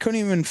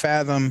even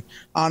fathom,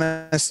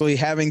 honestly,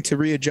 having to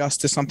readjust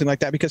to something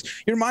like that, because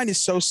your mind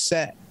is so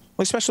set,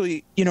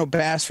 especially,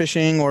 bass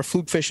fishing or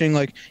fluke fishing.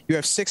 Like, you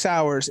have 6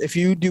 hours. If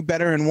you do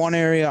better in one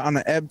area on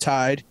an ebb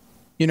tide,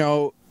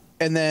 and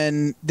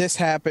then this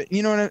happened,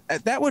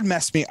 that would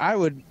mess me.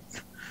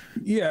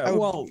 Yeah,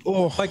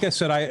 like I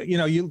said,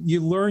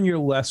 you learn your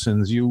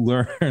lessons. You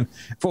learn.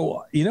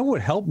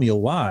 What helped me a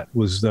lot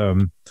was so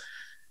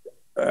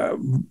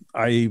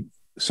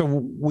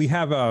we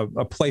have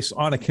a place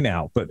on a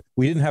canal, but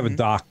we didn't have a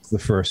dock the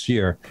first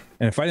year.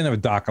 And if I didn't have a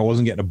dock, I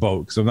wasn't getting a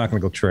boat because I'm not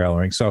going to go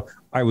trailering. So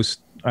I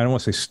don't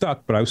want to say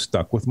stuck, but I was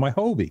stuck with my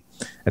Hobie.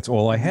 That's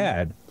all I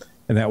had,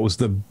 and that was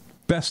the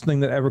best thing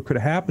that ever could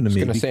have happened to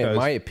me. I was going to say, in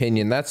my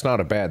opinion, that's not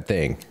a bad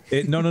thing.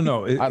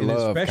 No. I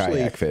love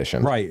kayak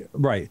fishing.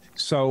 Right.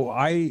 So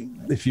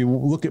if you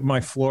look at my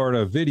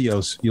Florida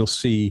videos, you'll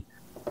see,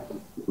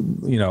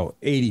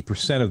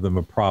 80% of them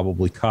are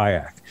probably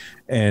kayak.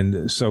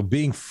 And so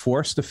being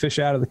forced to fish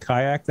out of the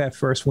kayak that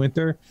first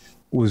winter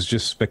was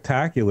just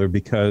spectacular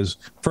because,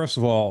 first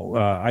of all,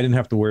 I didn't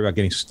have to worry about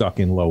getting stuck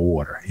in low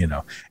water,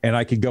 and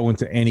I could go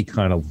into any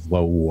kind of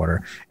low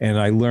water. And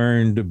I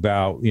learned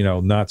about,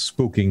 not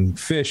spooking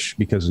fish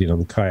because,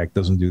 the kayak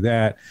doesn't do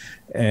that.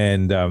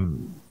 And,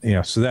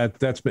 so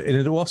that's, and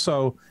it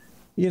also,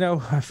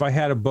 if I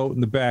had a boat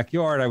in the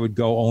backyard, I would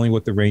go only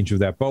what the range of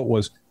that boat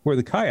was, where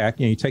the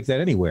kayak, you take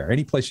that anywhere,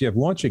 any place you have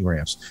launching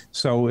ramps.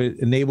 So it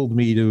enabled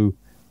me to,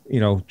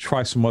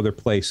 try some other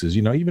places,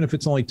 even if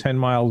it's only 10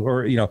 miles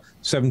or,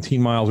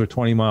 17 miles or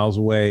 20 miles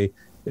away.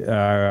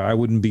 I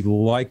wouldn't be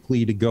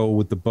likely to go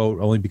with the boat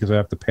only because I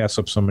have to pass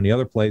up so many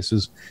other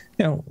places.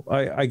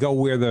 I go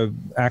where the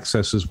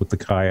access is with the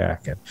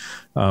kayak.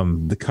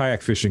 And the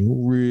kayak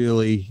fishing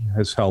really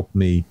has helped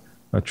me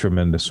a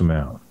tremendous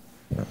amount.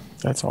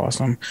 That's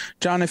awesome.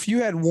 John, if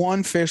you had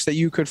one fish that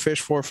you could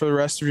fish for the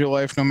rest of your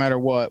life, no matter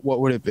what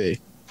would it be?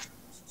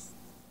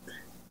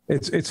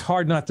 It's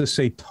hard not to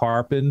say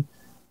tarpon.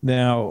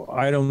 Now,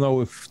 I don't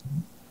know if,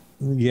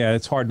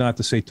 it's hard not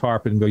to say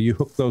tarpon. But you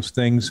hook those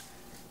things,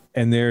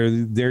 and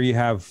there you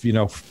have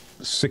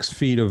 6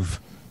 feet of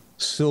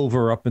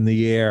silver up in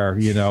the air.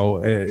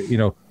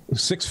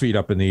 6 feet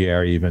up in the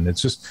air. Even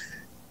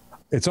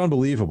it's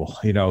unbelievable.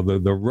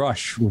 The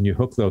rush when you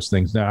hook those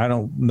things. Now, I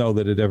don't know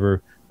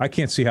that I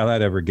can't see how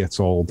that ever gets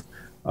old.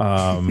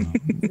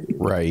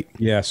 Right.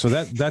 Yeah. So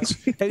that's,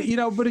 but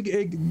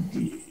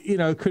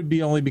it could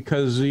be only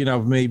because,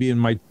 maybe in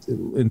my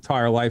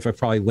entire life, I've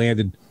probably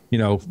landed,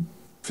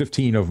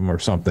 15 of them or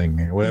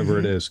something, whatever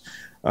it is.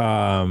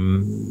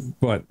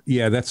 But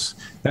yeah, that's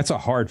a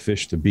hard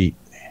fish to beat.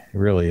 It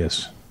really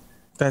is.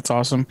 That's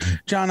awesome.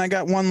 John, I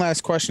got one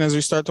last question as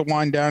we start to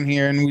wind down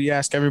here, and we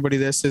ask everybody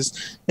this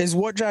is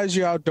what drives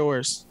you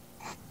outdoors?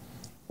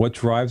 What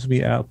drives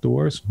me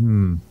outdoors?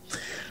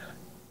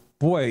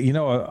 Boy,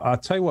 I'll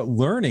tell you what,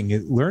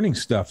 learning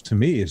stuff to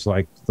me is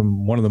like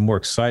one of the more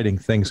exciting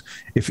things.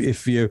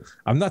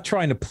 I'm not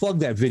trying to plug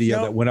that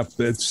video that went up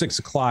at 6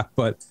 o'clock,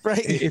 but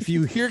if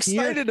you're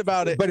excited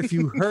about it, but if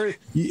you heard,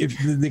 you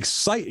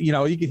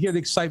can hear the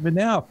excitement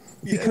now,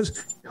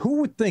 because who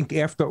would think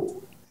after,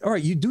 all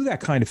right, you do that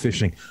kind of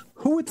fishing,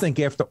 who would think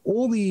after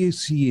all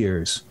these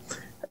years,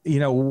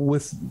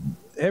 with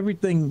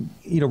everything,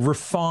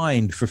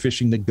 refined for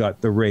fishing the gut,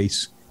 the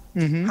race,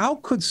 how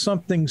could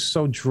something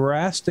so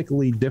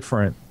drastically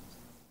different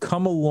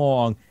come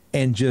along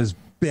and just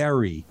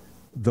bury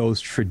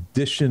those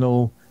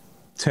traditional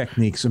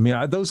techniques? I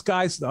mean, those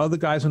guys, the other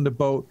guys on the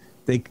boat,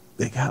 they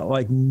got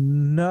like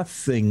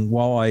nothing,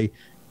 while I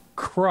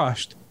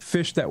crushed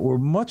fish that were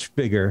much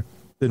bigger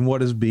than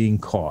what is being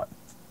caught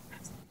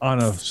on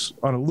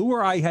a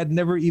lure I had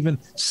never even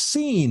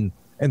seen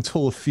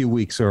until a few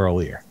weeks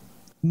earlier.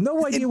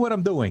 No idea what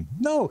I'm doing.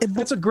 No,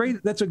 that's a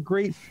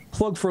great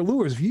plug for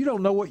lures. If you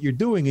don't know what you're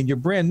doing and you're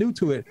brand new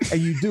to it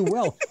and you do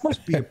well, it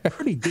must be a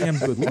pretty damn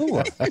good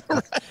lure. Right.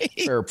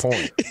 Fair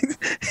point.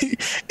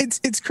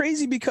 It's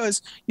crazy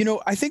because,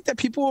 I think that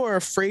people are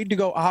afraid to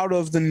go out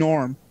of the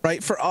norm,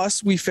 right? For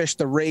us, we fish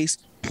the race,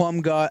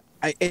 plum gut.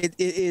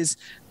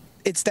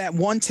 It's that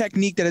one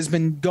technique that has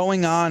been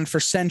going on for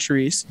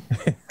centuries,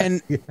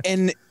 and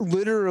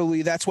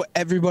literally that's what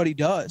everybody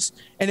does.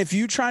 And if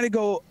you try to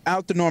go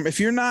out the norm, if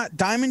you're not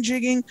diamond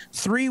jigging,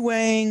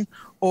 3-weighing,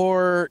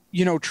 or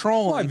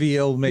trolling, maybe,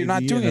 you're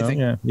not doing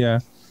anything. Yeah.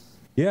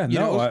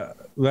 No,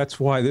 that's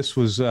why this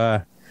was.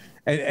 I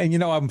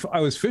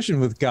was fishing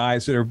with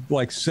guys that are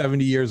like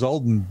 70 years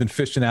old and been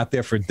fishing out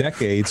there for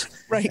decades,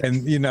 right?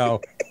 And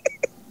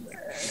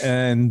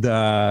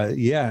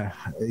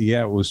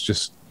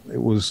it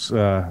was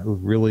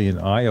really an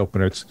eye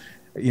opener. It's,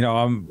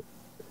 I'm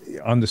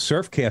on the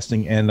surf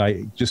casting, and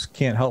I just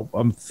can't help.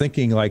 I'm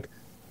thinking, like,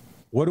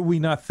 what are we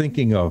not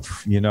thinking of?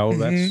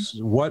 That's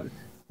what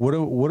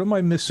am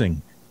I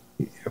missing?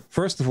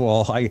 First of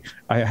all, I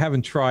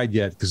haven't tried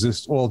yet because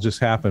this all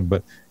just happened,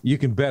 but you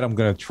can bet I'm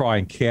going to try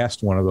and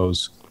cast one of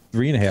those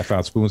 3.5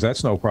 ounce spoons.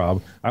 That's no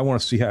problem. I want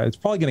to see how it's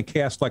probably going to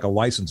cast like a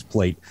license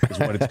plate is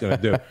what it's going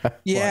to do.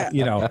 Yeah.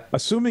 But,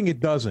 assuming it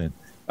doesn't.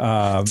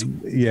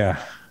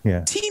 Yeah.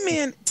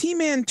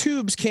 T-Man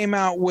Tubes came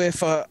out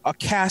with a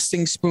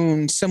casting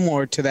spoon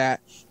similar to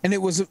that, and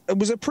it was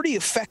a pretty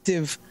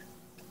effective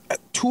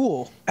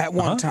tool at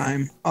one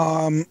time.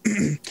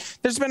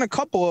 There's been a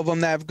couple of them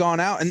that have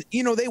gone out, and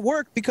they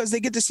work because they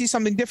get to see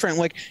something different.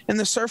 Like in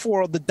the surf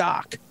world, the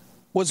dock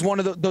was one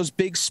of those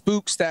big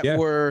spooks that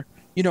were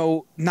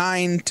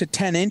 9 to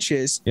 10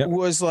 inches.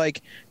 Was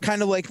like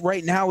kind of like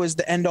right now is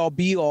the end all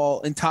be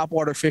all in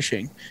topwater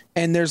fishing,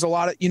 and there's a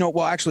lot of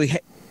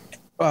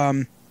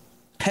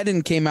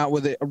Hedden came out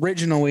with it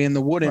originally in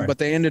the wooden, but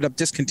they ended up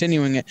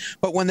discontinuing it.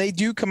 But when they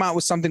do come out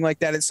with something like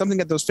that, it's something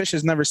that those fish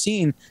has never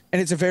seen,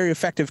 and it's a very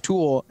effective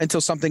tool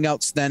until something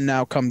else then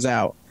now comes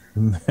out.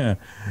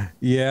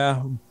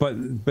 Yeah,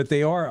 but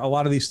they are, a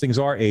lot of these things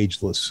are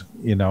ageless,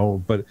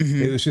 but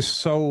it was just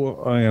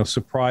so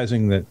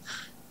surprising that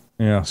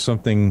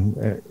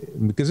something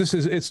because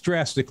it's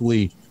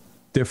drastically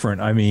different.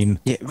 I mean,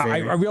 I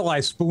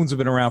realize spoons have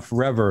been around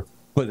forever,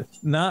 but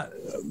not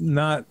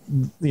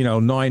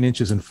 9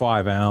 inches and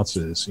 5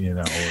 ounces.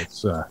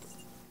 It's and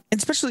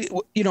especially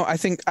I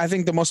think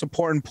the most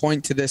important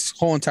point to this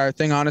whole entire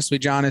thing, honestly,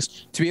 John,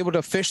 is to be able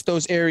to fish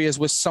those areas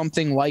with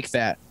something like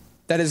that.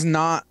 That's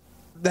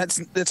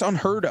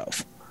unheard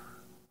of.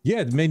 Yeah,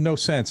 it made no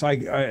sense.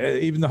 I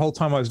even the whole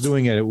time I was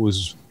doing it, it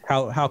was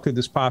how could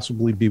this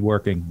possibly be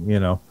working?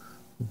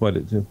 But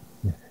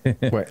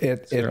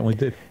it certainly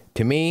did.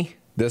 To me,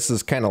 this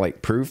is kind of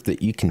like proof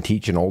that you can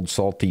teach an old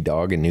salty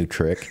dog a new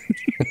trick.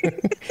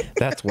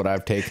 That's what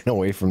I've taken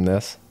away from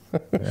this.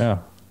 Yeah,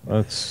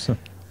 that's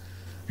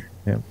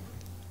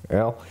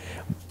Well,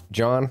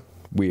 John,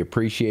 we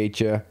appreciate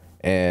you.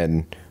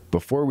 And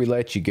before we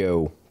let you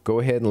go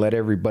ahead and let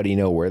everybody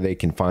know where they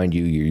can find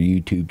you, your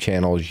YouTube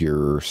channels,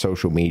 your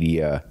social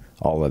media,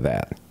 all of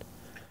that.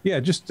 Yeah,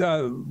 just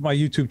my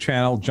YouTube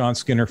channel, John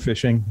Skinner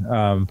Fishing.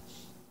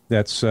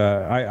 That's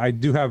I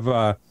do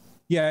have.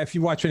 Yeah, if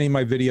you watch any of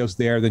my videos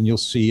there, then you'll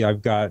see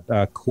I've got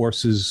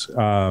courses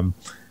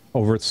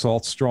over at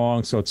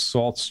SaltStrong. So it's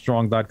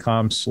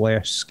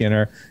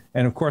saltstrong.com/Skinner.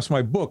 And of course,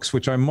 my books,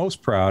 which I'm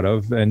most proud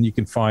of. And you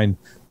can find,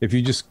 if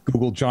you just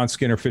Google John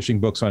Skinner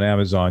Fishing Books on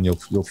Amazon,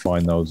 you'll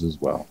find those as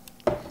well.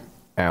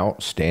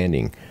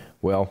 Outstanding.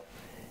 Well,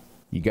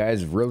 you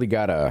guys really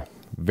got a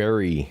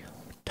very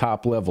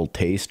top level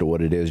taste of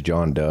what it is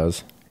John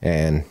does.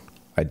 And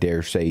I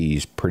dare say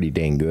he's pretty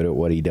dang good at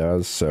what he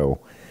does. So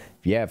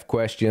if you have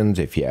questions,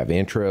 if you have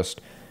interest,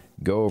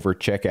 go over,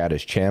 check out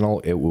his channel.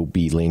 It will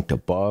be linked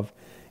above.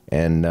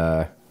 And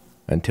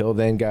until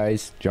then,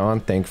 guys,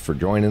 John, thanks for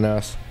joining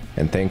us.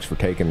 And thanks for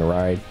taking the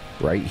ride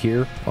right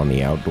here on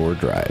the Outdoor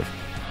Drive.